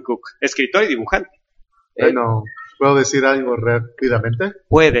Darwin Cook? Escritor y dibujante. Bueno, ¿puedo decir algo rápidamente?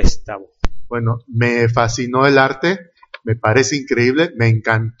 Puedes, Tavo. Bueno, me fascinó el arte, me parece increíble, me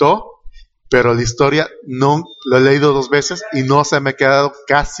encantó, pero la historia no lo he leído 2 veces y no se me ha quedado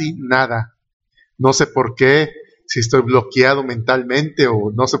casi nada. No sé por qué, si estoy bloqueado mentalmente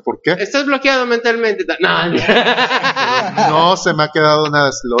o no sé por qué. ¿Estás bloqueado mentalmente? No. No se me ha quedado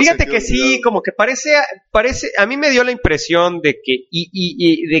nada. Fíjate que sí, como que parece, a mí me dio la impresión de que,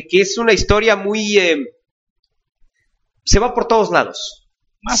 de que es una historia muy, se va por todos lados.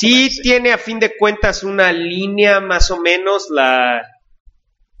 Sí, tiene a fin de cuentas una línea más o menos, la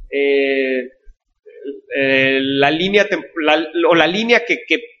línea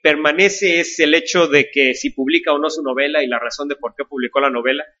que permanece es el hecho de que si publica o no su novela y la razón de por qué publicó la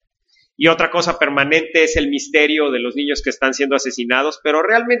novela. Y otra cosa permanente es el misterio de los niños que están siendo asesinados, pero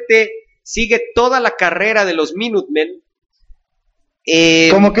realmente sigue toda la carrera de los Minutemen.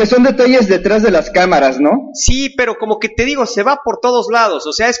 Como que son detalles detrás de las cámaras, ¿no? Sí, pero como que te digo, se va por todos lados.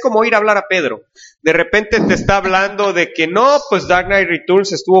 O sea, es como ir a hablar a Pedro. De repente te está hablando de que no, pues Dark Knight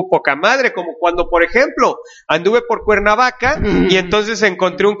Returns estuvo poca madre, como cuando, por ejemplo, anduve por Cuernavaca y entonces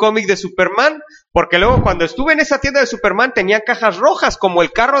encontré un cómic de Superman, porque luego cuando estuve en esa tienda de Superman tenían cajas rojas, como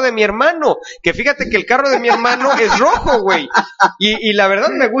el carro de mi hermano, que fíjate que el carro de mi hermano es rojo, güey. Y la verdad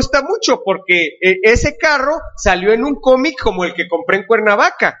me gusta mucho, porque ese carro salió en un cómic como el que compré en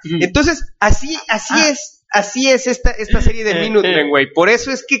Cuernavaca. Entonces, así es esta serie de Minutemen, güey. Por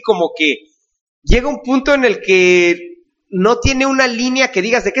eso es que como que llega un punto en el que no tiene una línea que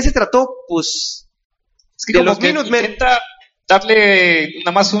digas, ¿de qué se trató? Pues es que de como los que Minutemen. intenta darle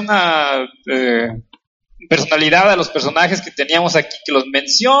nada más una personalidad a los personajes que teníamos aquí, que los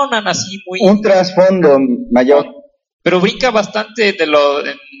mencionan así muy... Un trasfondo mayor. Pero brinca bastante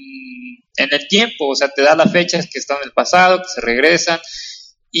en el tiempo, o sea, te da las fechas que están en el pasado, que se regresan,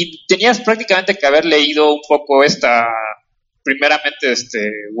 y tenías prácticamente que haber leído un poco primeramente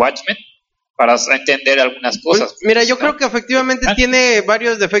Watchmen, para entender algunas cosas. Mira, yo creo que efectivamente tiene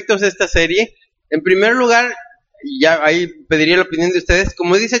varios defectos esta serie. En primer lugar, ya ahí pediría la opinión de ustedes,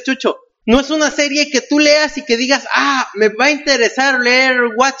 como dice Chucho, no es una serie que tú leas y que digas, me va a interesar leer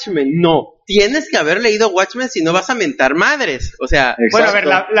Watchmen. No, tienes que haber leído Watchmen si no vas a mentar madres. O sea, exacto. Bueno, a ver,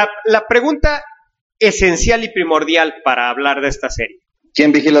 la pregunta esencial y primordial para hablar de esta serie.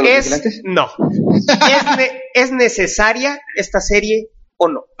 ¿Quién vigila a los vigilantes? No. ¿Es necesaria esta serie o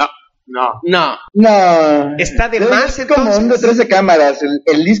no? no. ¿Está de más, es como entonces? un detrás de cámaras,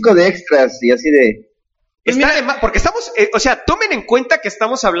 el disco de extras y así de... Está de más, porque estamos, o sea, tomen en cuenta que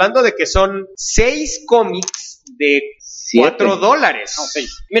estamos hablando de que son 6 cómics de $4. No,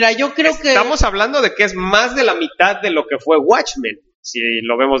 6. Mira, yo creo que... Estamos hablando de que es más de la mitad de lo que fue Watchmen, si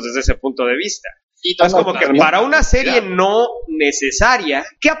lo vemos desde ese punto de vista. Y Entonces, como que para una serie no necesaria,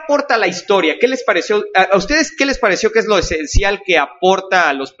 ¿qué aporta la historia? ¿Qué les pareció? ¿A ustedes qué les pareció que es lo esencial que aporta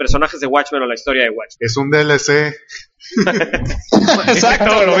a los personajes de Watchmen o la historia de Watchmen? Es un DLC.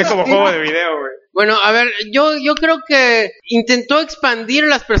 Exacto, lo ve como juego de video, güey. Bueno, a ver, yo creo que intentó expandir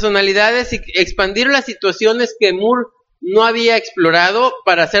las personalidades y expandir las situaciones que Moore no había explorado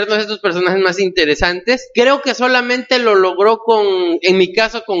para hacernos estos personajes más interesantes. Creo que solamente lo logró en mi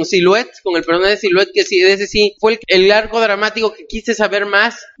caso, con Silhouette, con el personaje de Silhouette, que sí, ese sí fue el arco dramático que quise saber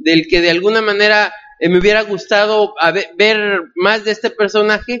más, del que de alguna manera me hubiera gustado ver más de este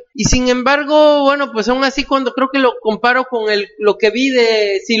personaje. Y sin embargo, bueno, pues aún así cuando creo que lo comparo con lo que vi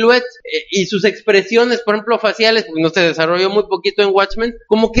de Silhouette y sus expresiones, por ejemplo, faciales, porque no se desarrolló muy poquito en Watchmen,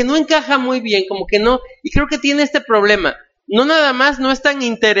 como que no encaja muy bien, como que no, y creo que tiene este problema. No nada más no es tan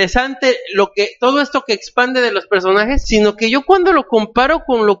interesante todo esto que expande de los personajes, sino que yo cuando lo comparo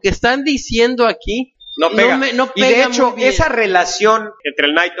con lo que están diciendo aquí, no pega. No y pega de hecho, muy bien. esa relación entre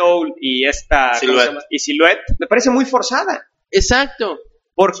el Night Owl y Silhouette me parece muy forzada. Exacto.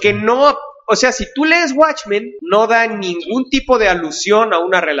 Porque no, o sea, si tú lees Watchmen, no da ningún tipo de alusión a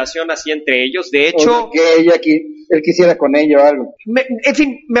una relación así entre ellos. De hecho, o que él quisiera con ella o algo. En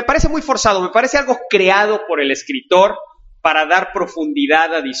fin, me parece muy forzado. Me parece algo creado por el escritor para dar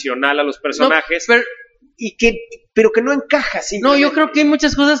profundidad adicional a los personajes. No, pero que no encaja. No, yo creo que hay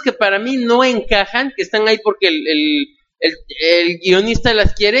muchas cosas que para mí no encajan, que están ahí porque el guionista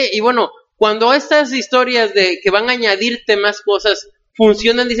las quiere. Y bueno, cuando estas historias de que van a añadirte más cosas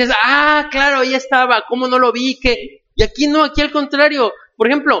funcionan, dices, claro, ya estaba, ¿cómo no lo vi? Y aquí no, aquí al contrario. Por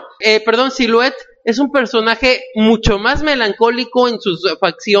ejemplo, Silhouette es un personaje mucho más melancólico en sus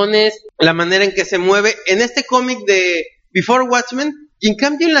facciones, la manera en que se mueve. En este cómic de Before Watchmen, y en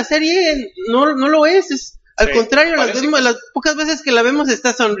cambio en la serie no lo es al contrario, las pocas veces que la vemos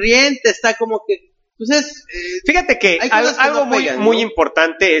está sonriente, está como que Entonces, fíjate que algo muy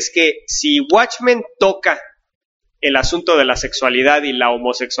importante es que si Watchmen toca el asunto de la sexualidad y la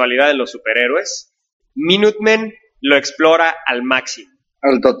homosexualidad de los superhéroes, Minutemen lo explora al máximo.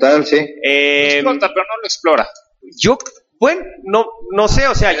 Al total, sí. Lo explota, pero no lo explora. Bueno, no sé,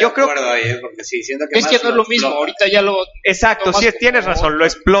 o sea, yo creo porque sí, siento que es que no es lo mismo, ahorita ya lo... Exacto, sí, tienes razón, lo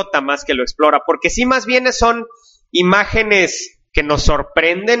explota más que lo explora, porque sí más bien son imágenes que nos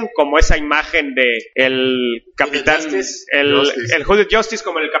sorprenden, como esa imagen de el capitán, el Hooded Justice,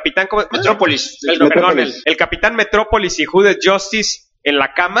 como el capitán Metrópolis, el capitán Metrópolis y Hooded Justice en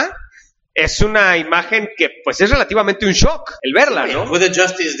la cama. Es una imagen que, pues, es relativamente un shock el verla, ¿no? Hooded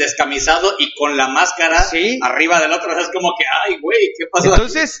Justice descamisado y con la máscara arriba del otro, es como que, ay, güey, ¿qué pasó?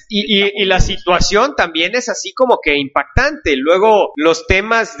 Entonces, y la situación también es así como que impactante. Luego, los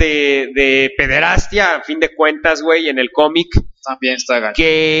temas de pederastia, a fin de cuentas, güey, en el cómic, también está gacho.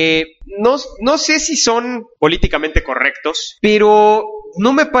 Que no sé si son políticamente correctos, pero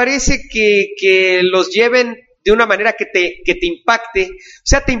no me parece que los lleven de una manera que te impacte. O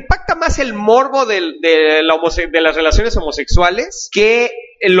sea, te impacta más el morbo de las relaciones homosexuales que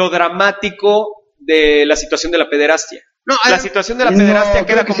lo dramático de la situación de la pederastia. La situación de la pederastia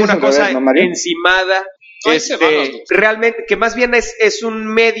queda como una cosa encimada. Realmente, que más bien es un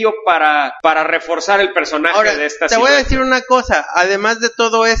medio para reforzar el personaje. Ahora, de esta te voy a decir una cosa, además de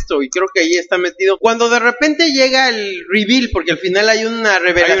todo esto, y creo que ahí está metido, cuando de repente llega el reveal, porque al final hay una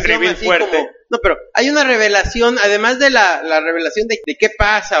revelación, hay un reveal así fuerte. como, no, pero hay una revelación, además de la revelación de qué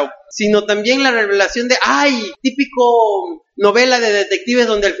pasa, sino también la revelación de, típico novela de detectives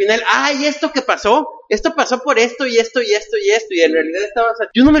donde al final, esto pasó por esto y esto y esto y esto, y en realidad estaba,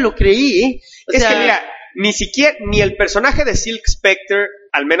 yo no me lo creí, que mira, ni el personaje de Silk Spectre,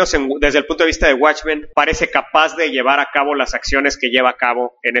 al menos desde el punto de vista de Watchmen, parece capaz de llevar a cabo las acciones que lleva a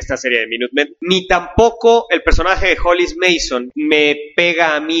cabo en esta serie de Minutemen, ni tampoco el personaje de Hollis Mason me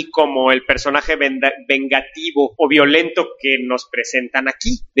pega a mí como el personaje vengativo o violento que nos presentan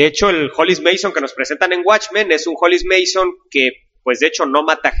aquí. De hecho, el Hollis Mason que nos presentan en Watchmen es un Hollis Mason que, pues de hecho, no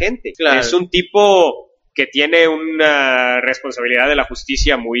mata gente. Claro. Es un tipo que tiene una responsabilidad de la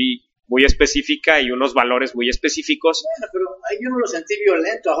justicia muy específica y unos valores muy específicos. Bueno, pero ahí yo no lo sentí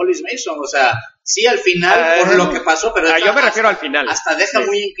violento a Hollis Mason, o sea, sí al final por lo que pasó, pero yo me refiero al final. Hasta deja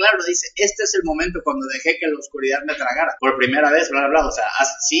muy en claro, dice, este es el momento cuando dejé que la oscuridad me tragara, por primera vez, bla, bla, bla, o sea,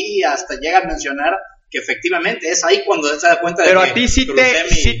 hasta llega a mencionar que efectivamente es ahí cuando se da cuenta de pero que... Pero a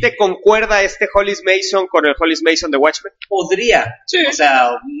ti sí te concuerda este Hollis Mason con el Hollis Mason de Watchmen. Podría, sí. O sea,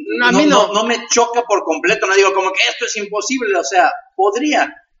 a mí no me choca por completo, no digo como que esto es imposible, o sea,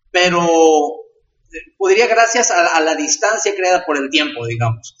 podría, pero podría gracias a la distancia creada por el tiempo,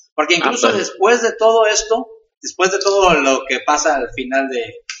 digamos. Porque incluso después de todo esto, después de todo lo que pasa al final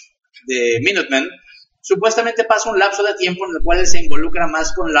de Minutemen, supuestamente pasa un lapso de tiempo en el cual él se involucra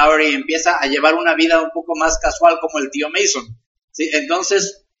más con Laurie y empieza a llevar una vida un poco más casual como el tío Mason, ¿sí?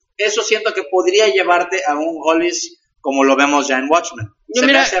 Entonces, eso siento que podría llevarte a un Hollis como lo vemos ya en Watchmen.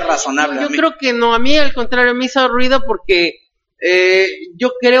 Me hace razonable. Yo creo que no, a mí al contrario me hizo ruido porque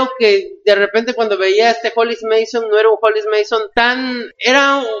yo creo que de repente cuando veía a este Hollis Mason no era un Hollis Mason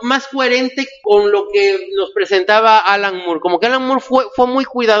era más coherente con lo que nos presentaba Alan Moore, como que Alan Moore fue muy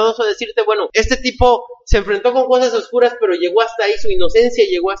cuidadoso de decirte, bueno, este tipo se enfrentó con cosas oscuras pero llegó hasta ahí, su inocencia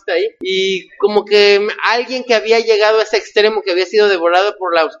llegó hasta ahí, y como que alguien que había llegado a ese extremo, que había sido devorado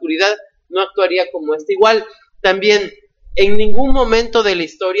por la oscuridad, no actuaría como este. Igual también en ningún momento de la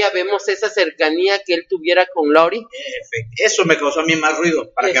historia vemos esa cercanía que él tuviera con Laurie. Eso me causó a mí más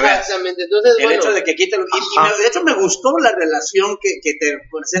ruido, para que veas. Exactamente. Entonces, el hecho de que quiten... Y de hecho me gustó la relación que te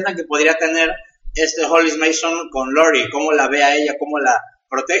presentan que podría tener este Hollis Mason con Laurie, cómo la ve a ella, cómo la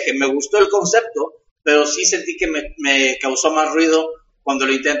protege. Me gustó el concepto, pero sí sentí que me causó más ruido cuando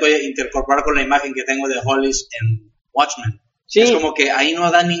lo intento intercorporar con la imagen que tengo de Hollis en Watchmen. Sí. Es como que ahí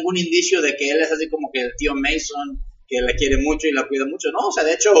no da ningún indicio de que él es así como que el tío Mason, que la quiere mucho y la cuida mucho, ¿no? O sea,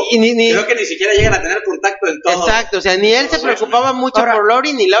 de hecho, creo que ni siquiera llegan a tener contacto en todo. Exacto, o sea, ni él se preocupaba mucho por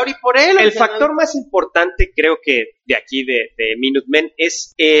Laurie, ni Laurie por él. El factor más importante, creo que de aquí, de Minutemen,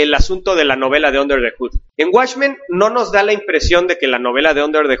 es el asunto de la novela de Under the Hood. En Watchmen no nos da la impresión de que la novela de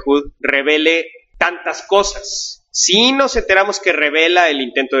Under the Hood revele tantas cosas. Sí nos enteramos que revela el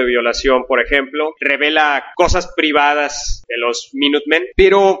intento de violación, por ejemplo, revela cosas privadas de los Minutemen,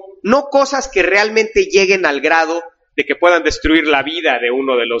 pero no cosas que realmente lleguen al grado de que puedan destruir la vida de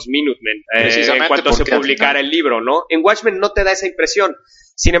uno de los Minutemen en cuanto se publicara el libro, ¿no? En Watchmen no te da esa impresión.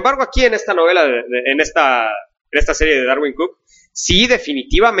 Sin embargo, aquí en esta novela, en esta serie de Darwin Cook, sí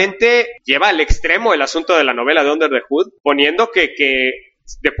definitivamente lleva al extremo el asunto de la novela de Under the Hood, poniendo que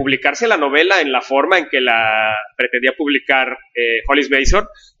de publicarse la novela en la forma en que la pretendía publicar Hollis Mason,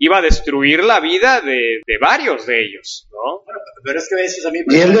 iba a destruir la vida de varios de ellos, ¿no? Bueno, pero es que eso es a mí...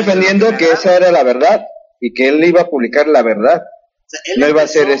 Y él defendiendo que esa era la verdad y que él iba a publicar la verdad. O sea, él no iba a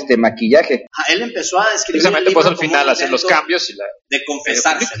empezó- hacer maquillaje. Él empezó a escribir Precisamente el pues libro al final como un hacer los intento cambios y la... de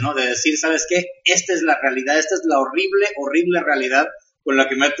confesarse, ¿no? De decir, ¿sabes qué? Esta es la realidad, esta es la horrible, horrible realidad con la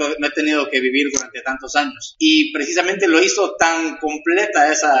que me he tenido que vivir durante tantos años. Y precisamente lo hizo tan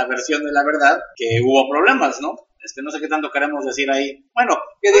completa esa versión de la verdad que hubo problemas, ¿no? No sé qué tanto queremos decir ahí. Bueno,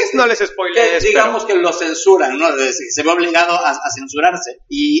 Pues no les spoilees, digamos que lo censuran, ¿no? Se ve obligado a censurarse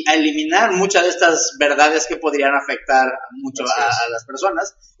y a eliminar muchas de estas verdades que podrían afectar mucho a las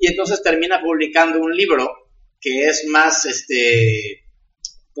personas. Y entonces termina publicando un libro que es más,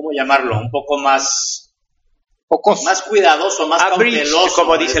 ¿cómo llamarlo? Un poco más cuidadoso, más Abridged, cauteloso.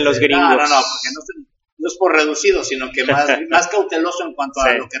 como dicen los gringos. No, porque no es por reducido, sino que más cauteloso en cuanto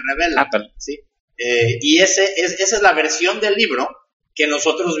a lo que revela. ¿Sí? Y esa es la versión del libro que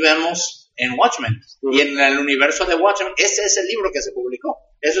nosotros vemos en Watchmen. Y en el universo de Watchmen, ese es el libro que se publicó.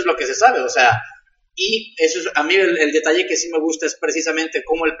 Eso es lo que se sabe, o sea, y eso es, a mí el detalle que sí me gusta es precisamente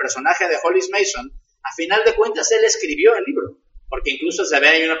cómo el personaje de Hollis Mason, a final de cuentas, él escribió el libro. Porque incluso se ve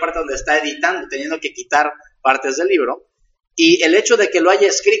ahí una parte donde está editando, teniendo que quitar partes del libro. Y el hecho de que lo haya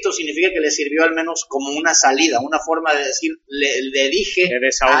escrito significa que le sirvió al menos como una salida, una forma de decir, le dije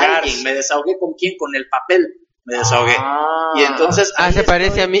a alguien, me desahogué con quién, con el papel, me desahogué. Y entonces se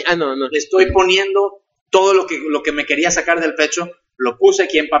parece a mí. No. le estoy poniendo todo lo que me quería sacar del pecho, lo puse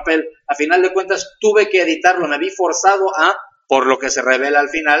aquí en papel. A final de cuentas tuve que editarlo, me vi forzado por lo que se revela al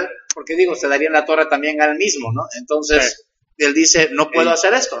final, porque digo, se daría en la torre también al mismo, ¿no? Entonces él dice, no puedo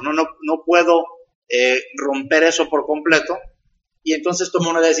hacer esto, no puedo romper eso por completo. Y entonces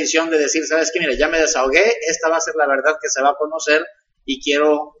tomó una decisión de decir, ¿sabes qué? Mira, ya me desahogué, esta va a ser la verdad que se va a conocer y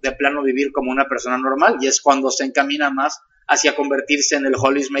quiero de plano vivir como una persona normal. Y es cuando se encamina más hacia convertirse en el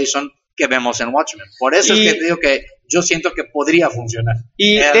Hollis Mason que vemos en Watchmen. Por eso es que te digo que yo siento que podría funcionar.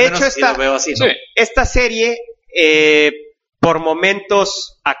 Y de hecho lo veo así, ¿no? esta serie por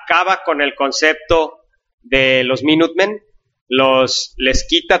momentos acaba con el concepto de los Minutemen, les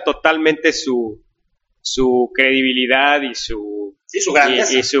quita totalmente su credibilidad y su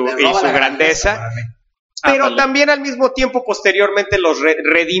grandeza, y su grandeza, pero también al mismo tiempo posteriormente los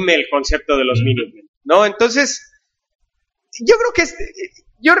redime el concepto de los Minutemen, ¿no? Entonces yo creo que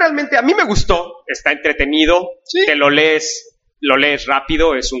yo realmente, a mí me gustó, está entretenido, te lo lees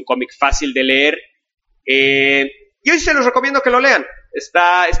rápido, es un cómic fácil de leer, yo se los recomiendo que lo lean.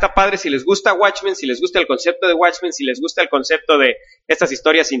 Está padre si les gusta Watchmen, si les gusta el concepto de Watchmen, si les gusta el concepto de estas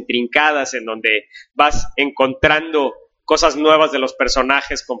historias intrincadas en donde vas encontrando cosas nuevas de los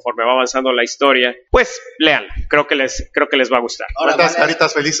personajes conforme va avanzando la historia, pues léanlo, creo que les va a gustar. ¿Cuántas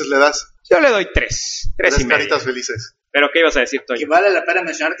caritas felices le das? Yo le doy 3 y medio. Caritas felices. ¿Pero qué ibas a decir, Toño? Y vale la pena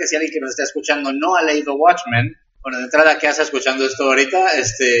mencionar que si alguien que nos está escuchando no ha leído Watchmen, bueno, de entrada que hace escuchando esto ahorita,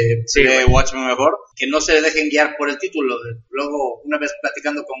 de Watchmen mejor, que no se dejen guiar por el título. Luego, una vez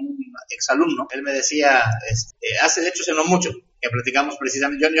platicando con un exalumno, él me decía, de hecho hace no mucho, que platicamos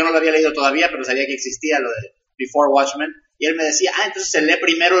precisamente, yo no lo había leído todavía, pero sabía que existía lo de Before Watchmen, y él me decía, entonces se lee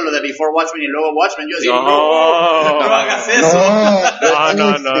primero lo de Before Watchmen y luego Watchmen. Yo digo, no hagas eso.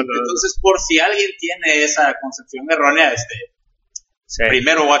 No. Entonces, por si alguien tiene esa concepción errónea,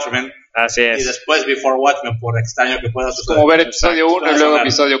 primero Watchmen, así es, y después Before Watchmen, por extraño que pueda suceder. Como ver episodio 1 y luego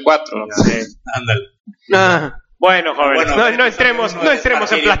episodio 4. Ándale. Bueno, jóvenes, no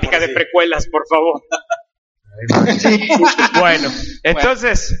entremos en plática de precuelas, por favor. Bueno,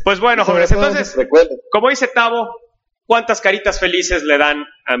 entonces, pues bueno, jóvenes, entonces, como dice Tavo, ¿cuántas caritas felices le dan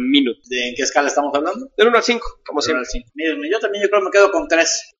a Minute? ¿En qué escala estamos hablando? Del 1 al 5, como siempre. Yo también, yo creo que me quedo con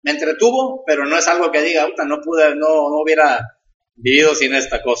 3. Me entretuvo, pero no es algo que diga, no hubiera vivido sin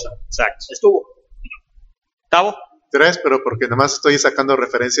esta cosa. Exacto. Estuvo. ¿Tavo? 3, pero porque nomás estoy sacando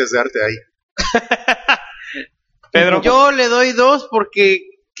referencias de arte ahí. Pedro. Yo le doy 2 porque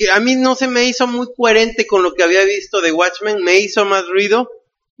a mí no se me hizo muy coherente con lo que había visto de Watchmen, me hizo más ruido,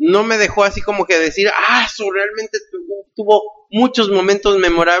 no me dejó así como que decir, eso realmente tuvo muchos momentos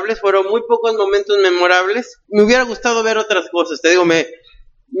memorables, fueron muy pocos momentos memorables, me hubiera gustado ver otras cosas, te digo, me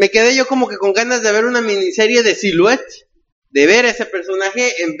quedé yo como que con ganas de ver una miniserie de Silhouette, de ver a ese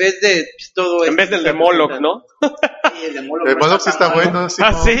personaje en vez de todo en vez del de Moloch, ¿no? Sí, el de Moloch sí está bueno.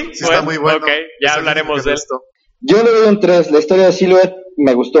 ¿Sí? Sí está muy bueno. Ok, ya hablaremos de esto. Yo le doy un 3. La historia de Silhouette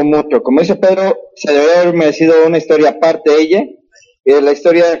me gustó mucho. Como dice Pedro, se debería haber merecido una historia aparte de ella. La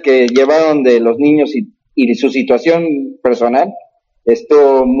historia que llevaron de los niños y su situación personal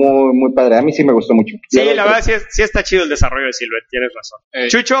estuvo muy, muy padre. A mí sí me gustó mucho. Sí, la verdad sí está chido el desarrollo de Silhouette, tienes razón.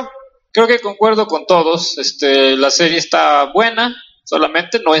 Chucho. Creo que concuerdo con todos. La serie está buena,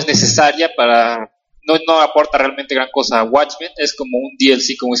 solamente no es necesaria no aporta realmente gran cosa a Watchmen. Es como un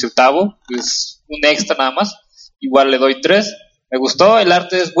DLC, como dice el Tavo, es un extra nada más. Igual le doy 3. Me gustó, el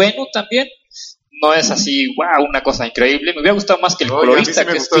arte es bueno también. No es así, wow, una cosa increíble. Me hubiera gustado más que el colorista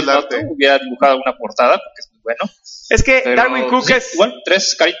que es Phil Noto hubiera dibujado una portada, porque es muy bueno. Es que Pero, Darwin Cook es... Igual,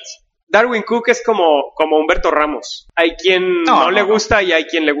 3 caritas. Darwin Cook es como Humberto Ramos. Hay quien no le gusta y hay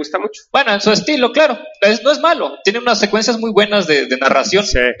quien le gusta mucho. Bueno, en su estilo, claro. No es malo. Tiene unas secuencias muy buenas de narración,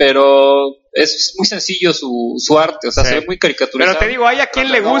 sí. Pero es muy sencillo su arte. O sea, se ve muy caricaturizado. Pero te digo, hay a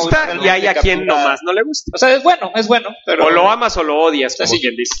quien le gusta y hay a quien nomás no le gusta. O sea, es bueno. Pero... O lo amas o lo odias, como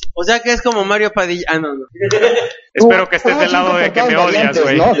quien dice. O sea que es como Mario Padilla. Ah, no. Espero que estés del lado de que me odias,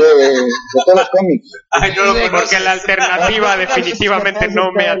 güey. ¿No? De todos los cómics. Ay, no, porque la alternativa definitivamente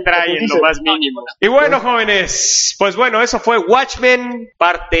no me atrae en lo más mínimo. Y bueno, jóvenes, pues bueno, eso fue Watchmen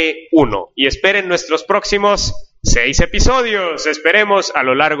parte 1. Y esperen nuestros próximos 6 episodios. Esperemos a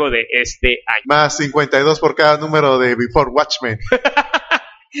lo largo de este año. Más 52 por cada número de Before Watchmen.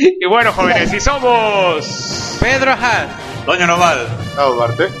 Y bueno, jóvenes, y somos Pedro Haas, Doña Noval,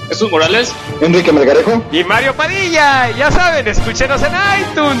 Duarte, Jesús Morales, Enrique Melgarejo y Mario Padilla. Ya saben, escúchenos en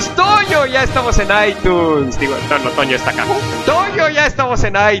iTunes. Toño, ya estamos en iTunes. Digo, no, Toño está acá. Toño, ya estamos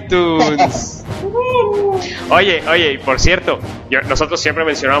en iTunes. Oye, y por cierto, nosotros siempre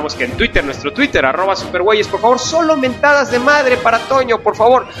mencionábamos que en Twitter, nuestro Twitter, @Superweyes, por favor, solo mentadas de madre para Toño, por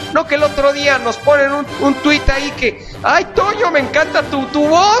favor. No que el otro día nos ponen un tweet ahí que, ay, Toño, me encanta tu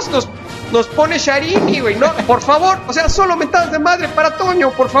voz, nos pone Sharini, güey, no, por favor, o sea, solo mentadas de madre para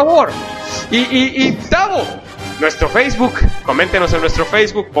Toño, por favor. Y Tavo, nuestro Facebook, coméntenos en nuestro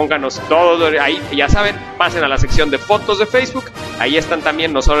Facebook, pónganos todo ahí, ya saben, pasen a la sección de fotos de Facebook, ahí están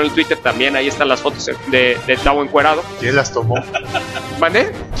también, no solo en el Twitter, también ahí están las fotos de Tavo encuerado. ¿Quién las tomó?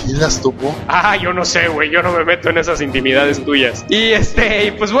 ¿Mané? ¿Quién las tomó? Yo no sé, güey, yo no me meto en esas intimidades tuyas.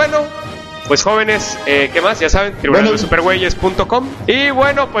 Y pues bueno, pues jóvenes, ¿qué más? Ya saben, tribunaldesuperweyes.com. Y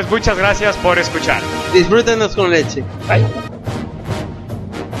bueno, pues muchas gracias por escuchar. Disfrútenos con leche. Bye.